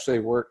is what actually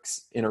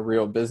works in a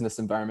real business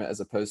environment as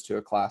opposed to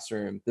a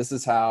classroom. This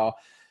is how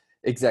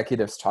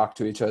executives talk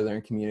to each other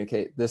and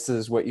communicate. This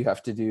is what you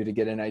have to do to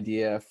get an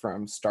idea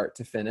from start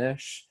to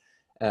finish,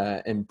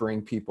 and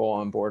bring people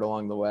on board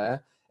along the way.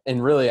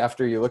 And really,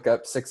 after you look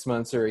up 6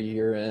 months or a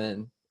year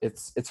in,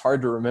 it's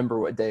hard to remember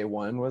what day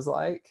one was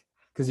like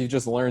because you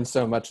just learned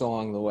so much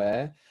along the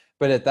way.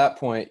 But at that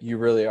point, you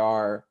really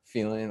are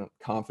feeling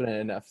confident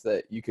enough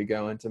that you could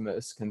go into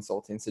most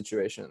consulting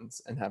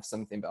situations and have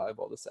something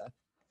valuable to say.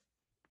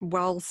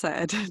 Well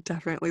said.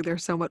 Definitely.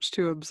 There's so much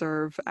to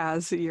observe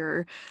as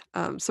you're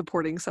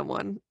supporting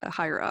someone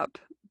higher up,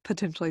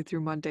 potentially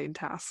through mundane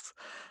tasks.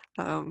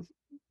 Um,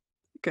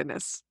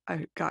 Goodness,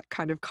 I got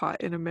kind of caught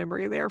in a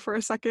memory there for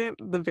a second.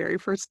 The very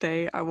first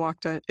day I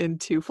walked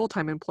into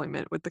full-time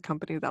employment with the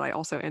company that I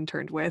also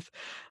interned with,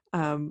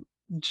 um,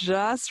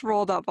 just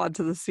rolled up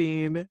onto the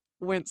scene,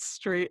 went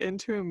straight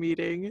into a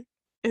meeting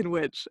in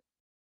which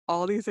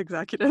all these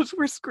executives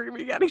were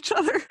screaming at each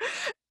other.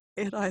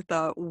 And I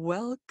thought,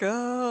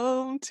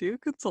 welcome to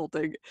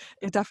consulting.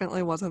 It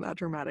definitely wasn't that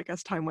dramatic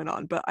as time went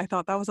on, but I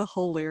thought that was a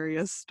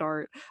hilarious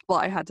start. Well,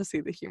 I had to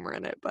see the humor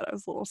in it, but I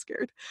was a little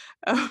scared.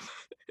 Um,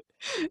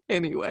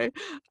 anyway,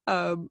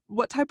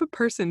 what type of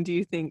person do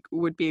you think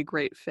would be a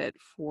great fit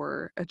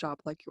for a job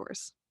like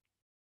yours?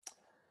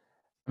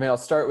 I mean, I'll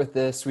start with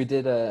this. We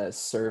did a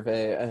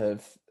survey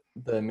of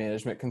the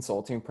management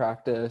consulting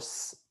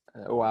practice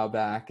a while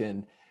back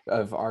and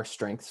of our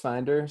strengths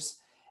finders.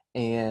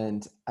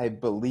 And I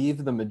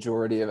believe the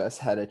majority of us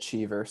had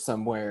achiever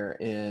somewhere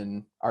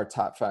in our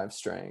top 5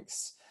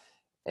 strengths.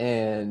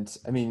 And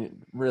I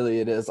mean,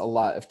 really, it is a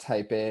lot of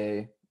type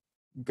A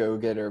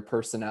go-getter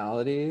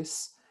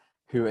personalities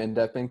who end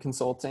up in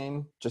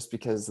consulting just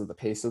because of the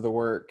pace of the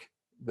work,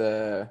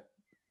 the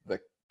the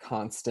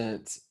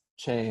constant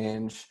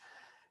change.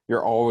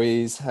 You're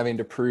always having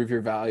to prove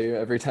your value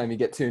every time you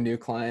get to a new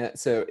client.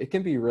 So it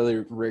can be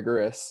really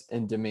rigorous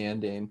and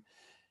demanding.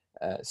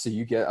 So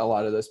you get a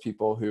lot of those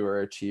people who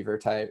are achiever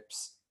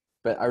types.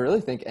 But I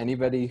really think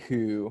anybody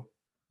who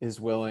is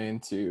willing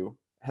to,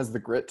 has the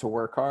grit to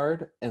work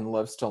hard and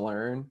loves to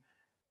learn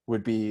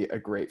would be a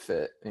great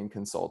fit in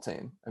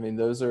consulting. I mean,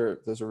 those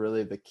are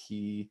really the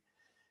key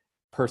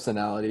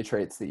personality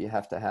traits that you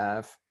have to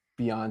have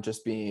beyond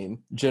just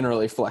being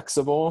generally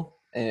flexible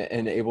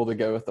and able to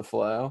go with the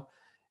flow.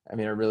 I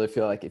mean, I really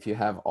feel like if you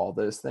have all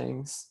those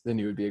things, then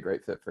you would be a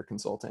great fit for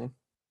consulting.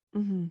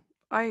 Hmm.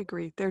 I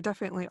agree. There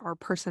definitely are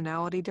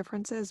personality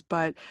differences,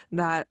 but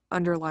that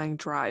underlying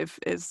drive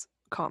is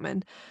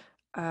common.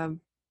 Um,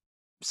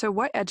 So,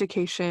 what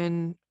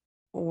education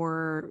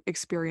or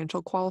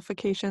experiential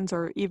qualifications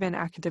or even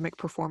academic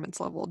performance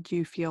level do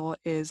you feel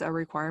is a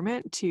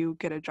requirement to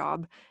get a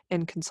job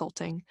in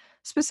consulting,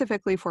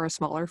 specifically for a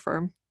smaller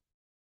firm?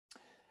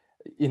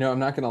 You know, I'm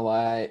not going to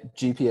lie,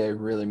 GPA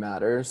really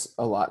matters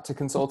a lot to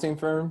consulting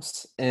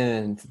firms.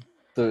 And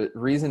the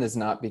reason is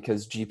not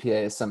because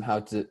GPA is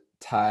somehow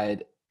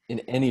tied in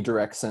any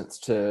direct sense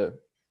to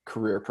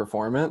career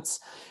performance.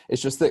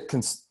 It's just that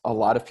a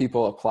lot of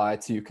people apply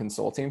to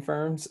consulting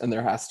firms, and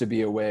there has to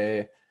be a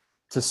way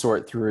to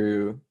sort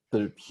through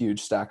the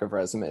huge stack of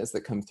resumes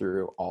that come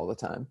through all the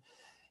time.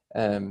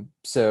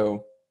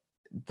 So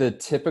the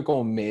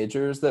typical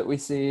majors that we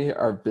see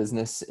are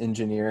business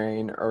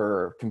engineering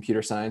or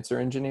computer science or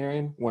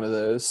engineering, one of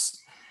those.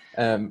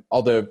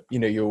 Although, you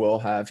know, you will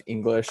have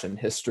English and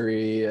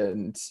history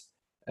and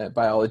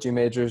biology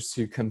majors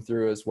who come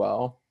through as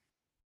well.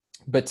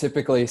 But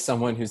typically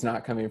someone who's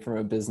not coming from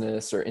a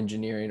business or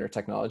engineering or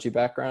technology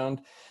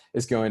background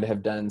is going to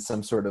have done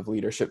some sort of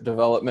leadership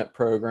development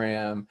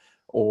program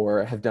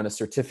or have done a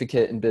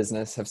certificate in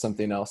business, have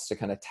something else to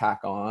kind of tack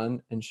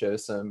on and show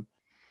some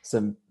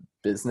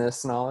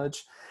business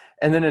knowledge.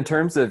 And then in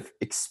terms of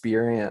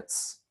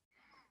experience,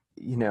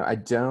 you know, I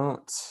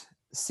don't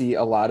see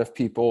a lot of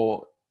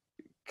people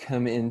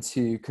come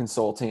into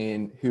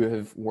consulting who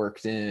have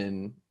worked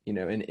in, you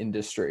know, an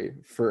industry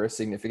for a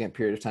significant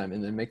period of time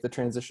and then make the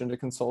transition to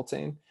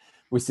consulting.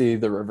 We see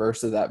the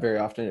reverse of that very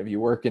often. If you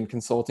work in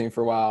consulting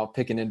for a while,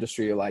 pick an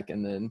industry you like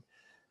and then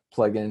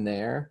plug in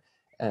there.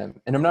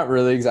 And I'm not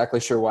really exactly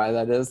sure why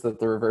that is, that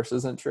the reverse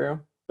isn't true.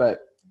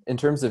 But in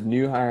terms of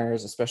new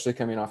hires, especially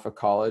coming off of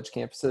college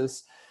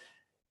campuses,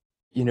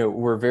 you know,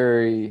 we're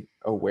very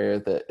aware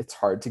that it's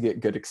hard to get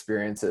good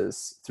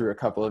experiences through a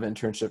couple of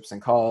internships in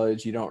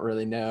college. You don't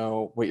really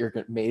know what your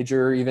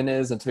major even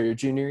is until your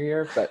junior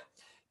year. But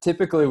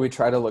typically we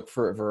try to look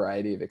for a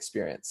variety of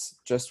experience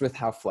just with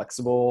how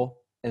flexible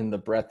and the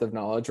breadth of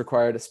knowledge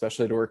required,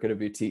 especially to work at a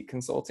boutique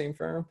consulting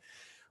firm.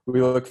 We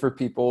look for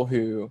people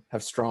who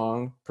have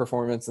strong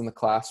performance in the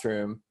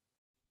classroom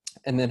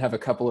and then have a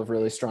couple of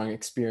really strong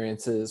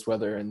experiences,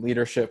 whether in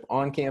leadership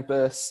on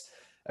campus,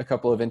 a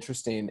couple of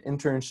interesting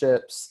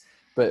internships,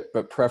 but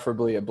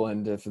preferably a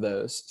blend of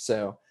those.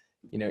 So,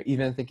 you know,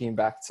 even thinking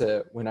back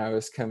to when I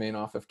was coming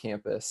off of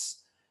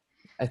campus,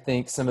 I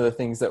think some of the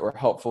things that were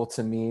helpful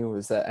to me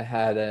was that I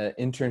had an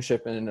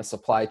internship in a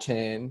supply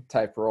chain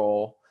type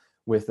role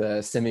with a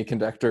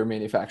semiconductor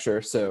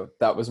manufacturer. So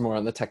that was more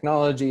on the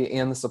technology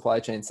and the supply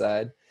chain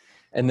side.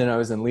 And then I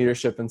was in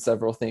leadership in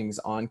several things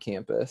on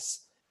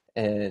campus.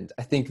 And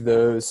I think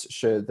those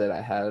showed that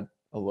I had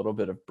a little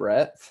bit of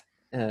breadth.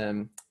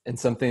 And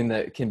something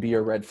that can be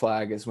a red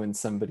flag is when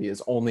somebody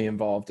is only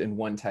involved in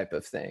one type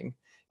of thing.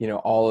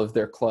 all of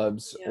their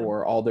clubs Yeah.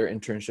 or all their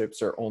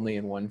internships are only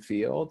in one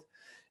field.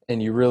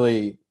 And you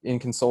really, in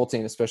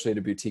consulting, especially at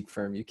a boutique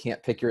firm, you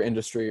can't pick your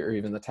industry or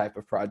even the type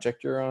of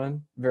project you're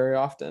on very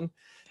often.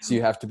 So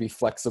you have to be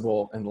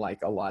flexible and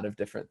like a lot of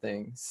different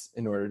things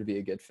in order to be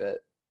a good fit.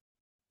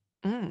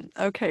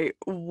 Okay,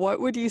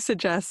 what would you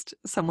suggest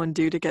someone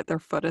do to get their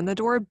foot in the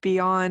door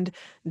beyond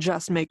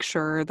just make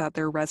sure that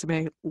their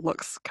resume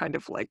looks kind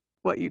of like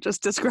what you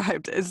just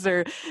described? Is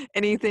there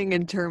anything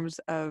in terms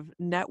of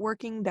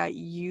networking that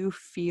you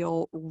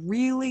feel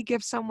really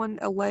gives someone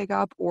a leg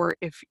up, or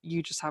if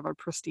you just have a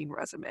pristine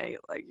resume,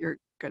 like you're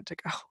good to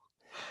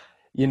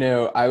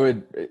go? I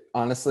would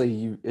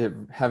honestly,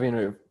 having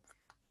a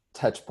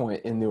touch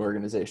point in the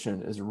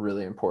organization is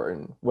really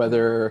important.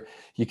 Whether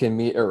you can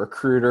meet a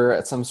recruiter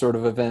at some sort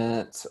of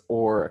event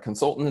or a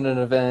consultant at an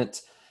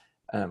event,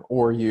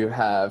 or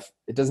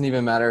it doesn't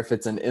even matter if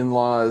it's an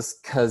in-laws,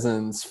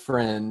 cousin's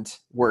friend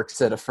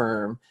works at a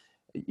firm,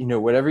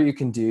 whatever you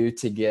can do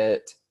to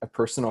get a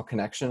personal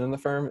connection in the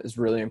firm is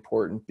really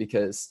important,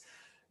 because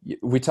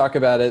we talk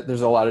about it. There's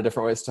a lot of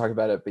different ways to talk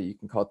about it, but you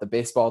can call it the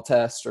baseball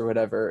test or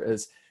whatever.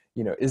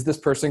 Is this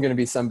person going to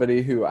be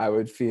somebody who I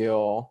would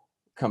feel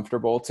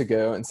comfortable to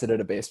go and sit at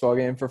a baseball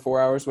game for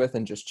 4 hours with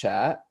and just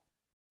chat?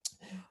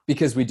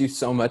 Because we do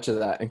so much of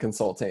that in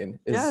consulting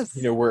Yes.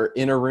 we're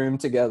in a room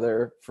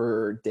together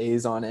for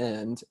days on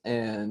end,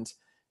 and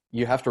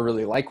you have to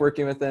really like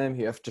working with them.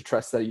 You have to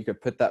trust that you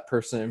could put that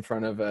person in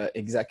front of an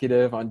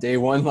executive on day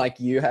one, like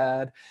you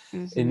had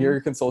in Mm-hmm.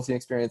 your consulting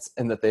experience,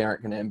 and that they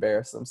aren't going to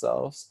embarrass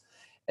themselves.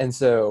 And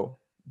so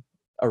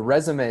a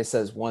resume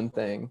says one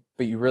thing,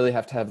 but you really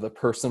have to have the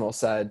personal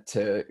side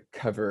to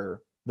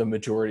cover the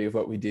majority of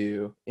what we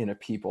do in a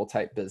people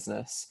type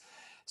business.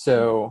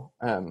 So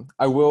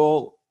I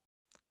will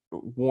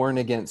warn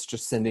against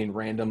just sending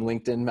random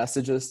LinkedIn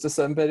messages to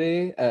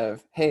somebody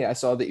of, hey, I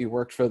saw that you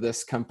worked for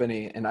this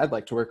company and I'd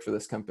like to work for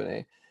this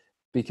company,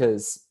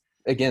 because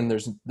again,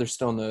 there's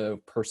still no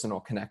personal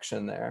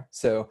connection there.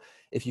 So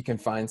if you can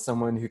find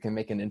someone who can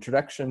make an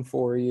introduction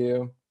for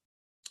you,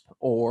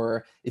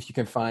 or if you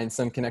can find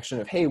some connection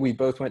of, hey, we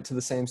both went to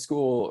the same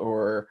school,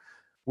 or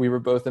we were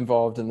both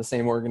involved in the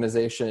same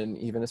organization,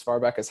 even as far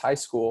back as high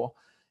school,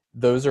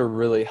 those are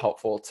really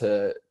helpful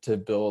to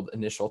build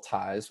initial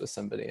ties with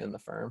somebody in the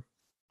firm.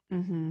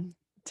 Mm-hmm.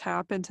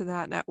 Tap into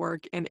that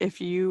network. And if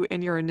you,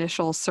 in your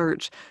initial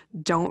search,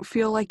 don't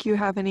feel like you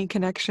have any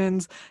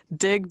connections,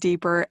 dig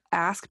deeper,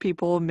 ask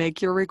people,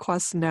 make your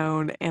requests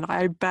known. And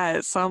I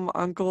bet some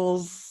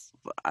uncles,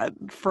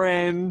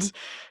 friend,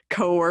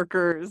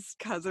 coworkers,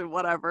 cousin,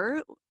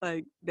 whatever,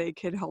 like they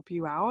could help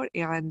you out.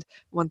 And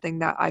one thing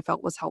that I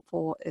felt was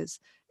helpful is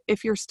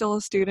if you're still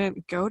a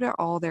student, go to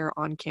all their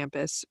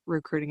on-campus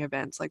recruiting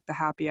events, like the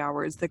happy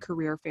hours, the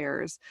career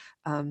fairs.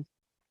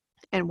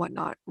 And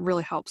whatnot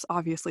really helps.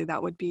 Obviously,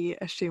 that would be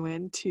a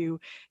shoe-in to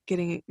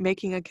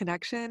making a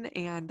connection,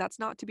 and that's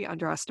not to be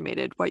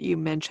underestimated. What you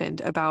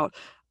mentioned about,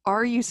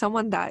 are you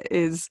someone that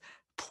is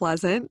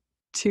pleasant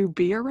to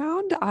be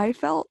around? I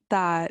felt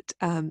that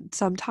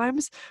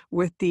sometimes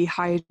with the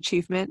high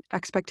achievement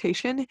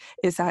expectation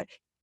is that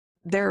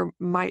there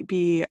might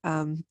be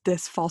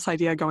this false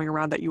idea going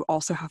around that you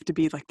also have to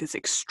be like this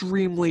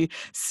extremely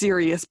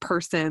serious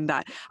person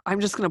that I'm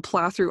just going to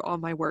plow through all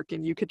my work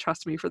and you could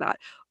trust me for that.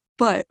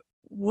 But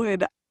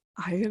would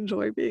I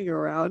enjoy being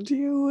around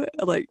you?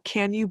 Like,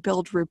 can you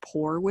build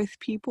rapport with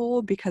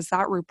people? Because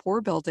that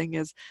rapport building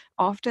is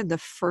often the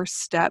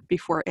first step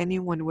before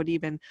anyone would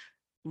even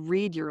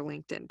read your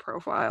LinkedIn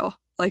profile.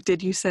 Like,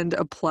 did you send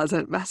a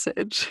pleasant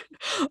message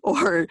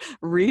or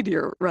read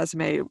your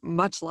resume,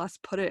 much less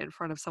put it in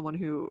front of someone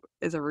who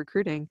is a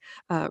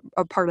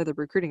part of the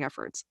recruiting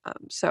efforts?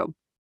 So,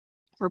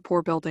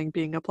 rapport building,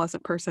 being a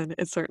pleasant person,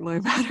 it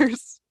certainly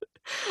matters.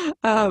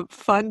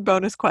 Fun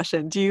bonus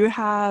question. Do you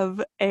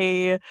have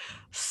a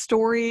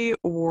story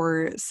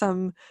or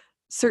some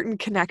certain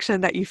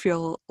connection that you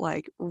feel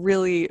like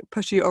really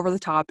pushed you over the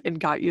top and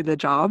got you the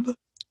job?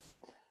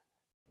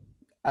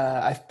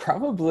 I've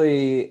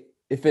probably,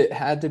 if it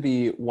had to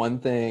be one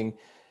thing,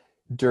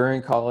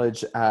 during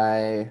college,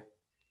 I,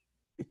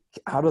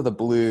 out of the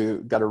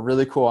blue, got a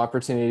really cool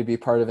opportunity to be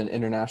part of an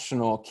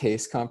international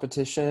case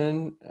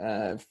competition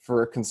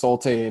for a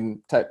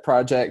consulting type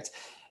project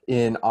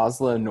in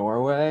Oslo,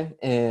 Norway.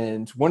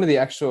 And one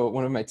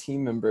of my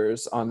team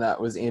members on that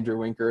was Andrew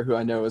Winker, who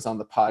I know was on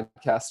the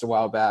podcast a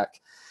while back.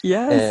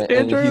 Yes,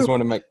 And Andrew. he's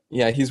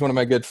one of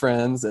my good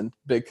friends and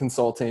big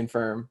consulting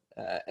firm.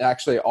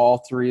 Actually, all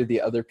three of the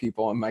other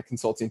people on my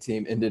consulting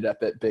team ended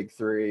up at big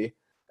three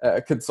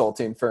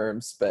consulting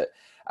firms. But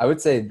I would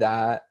say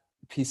that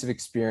piece of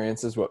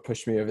experience is what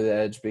pushed me over the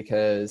edge,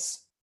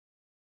 because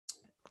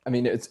I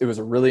mean, it was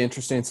a really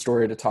interesting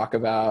story to talk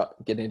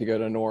about, getting to go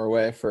to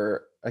Norway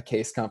for a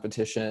case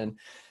competition.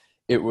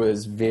 It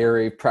was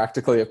very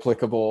practically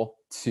applicable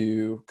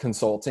to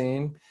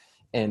consulting.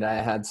 And I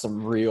had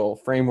some real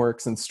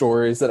frameworks and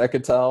stories that I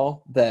could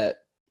tell that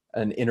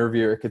an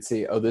interviewer could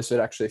see, oh, this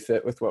would actually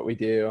fit with what we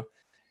do.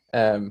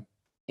 Um,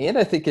 And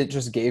I think it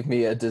just gave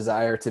me a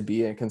desire to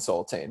be in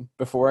consulting.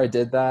 Before I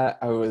did that,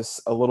 I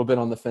was a little bit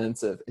on the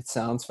fence of it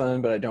sounds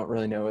fun, but I don't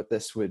really know what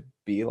this would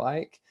be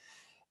like.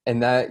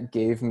 And that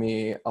gave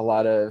me a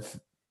lot of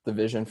the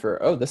vision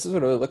for, oh, this is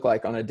what it would look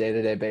like on a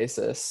day-to-day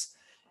basis.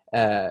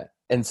 And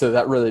so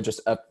that really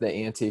just upped the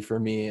ante for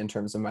me in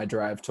terms of my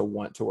drive to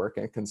want to work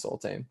in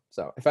consulting.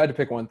 So if I had to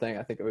pick one thing,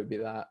 I think it would be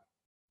that.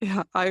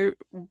 Yeah, I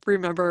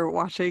remember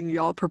watching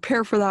y'all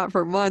prepare for that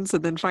for months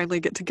and then finally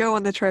get to go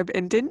on the trip.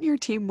 And didn't your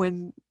team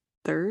win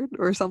third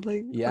or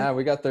something? Yeah,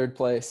 we got third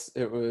place.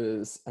 It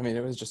was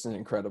just an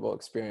incredible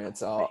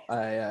experience.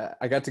 I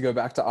got to go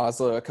back to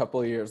Oslo a couple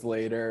of years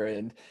later,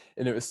 and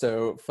it was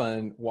so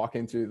fun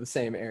walking through the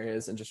same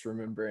areas and just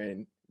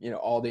remembering,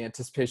 all the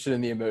anticipation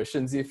and the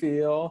emotions you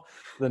feel,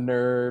 the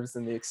nerves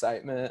and the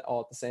excitement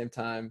all at the same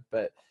time.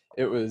 But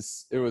it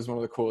was one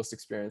of the coolest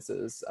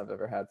experiences I've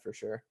ever had, for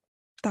sure.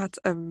 That's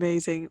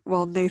amazing.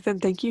 Well, Nathan,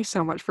 thank you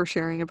so much for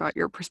sharing about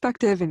your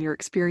perspective and your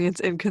experience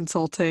in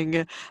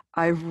consulting.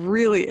 I've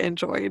really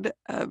enjoyed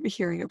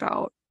hearing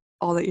about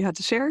all that you had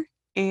to share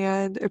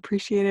and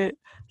appreciate it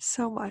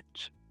so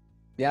much.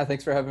 Yeah,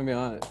 thanks for having me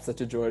on. It's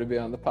such a joy to be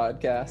on the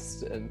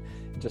podcast, and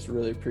just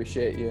really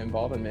appreciate you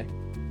involving me.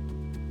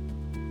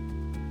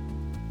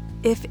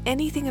 If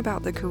anything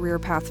about the career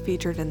path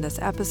featured in this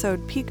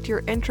episode piqued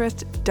your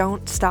interest,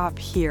 don't stop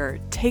here.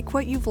 Take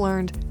what you've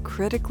learned,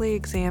 critically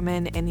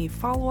examine any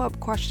follow-up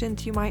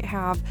questions you might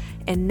have,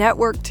 and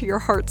network to your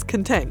heart's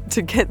content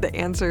to get the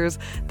answers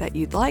that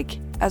you'd like,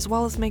 as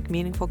well as make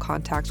meaningful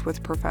contacts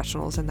with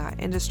professionals in that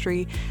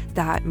industry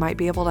that might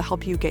be able to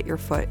help you get your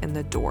foot in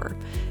the door.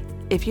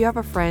 If you have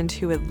a friend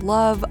who would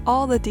love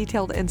all the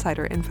detailed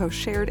insider info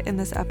shared in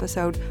this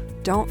episode,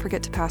 don't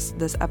forget to pass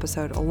this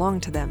episode along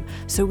to them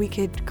so we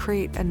could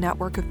create a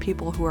network of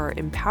people who are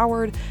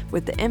empowered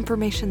with the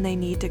information they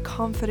need to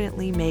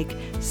confidently make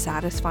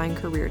satisfying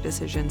career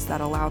decisions that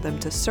allow them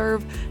to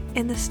serve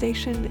in the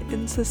station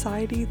in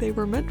society they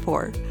were meant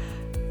for.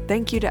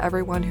 Thank you to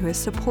everyone who has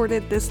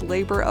supported this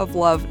labor of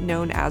love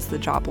known as the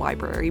Job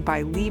Library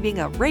by leaving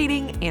a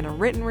rating and a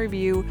written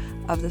review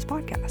of this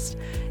podcast.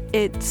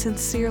 It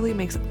sincerely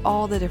makes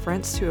all the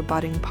difference to a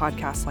budding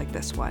podcast like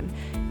this one.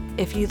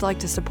 If you'd like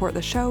to support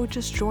the show,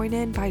 just join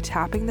in by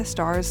tapping the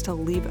stars to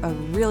leave a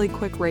really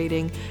quick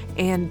rating,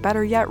 and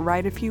better yet,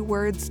 write a few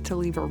words to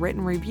leave a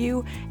written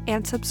review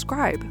and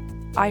subscribe.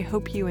 I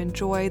hope you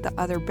enjoy the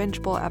other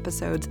bingeable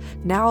episodes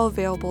now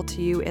available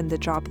to you in the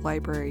Job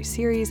Library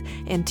series,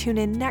 and tune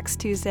in next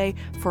Tuesday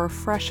for a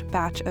fresh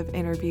batch of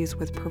interviews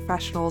with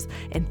professionals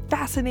in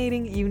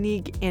fascinating,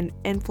 unique, and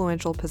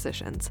influential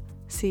positions.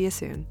 See you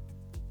soon.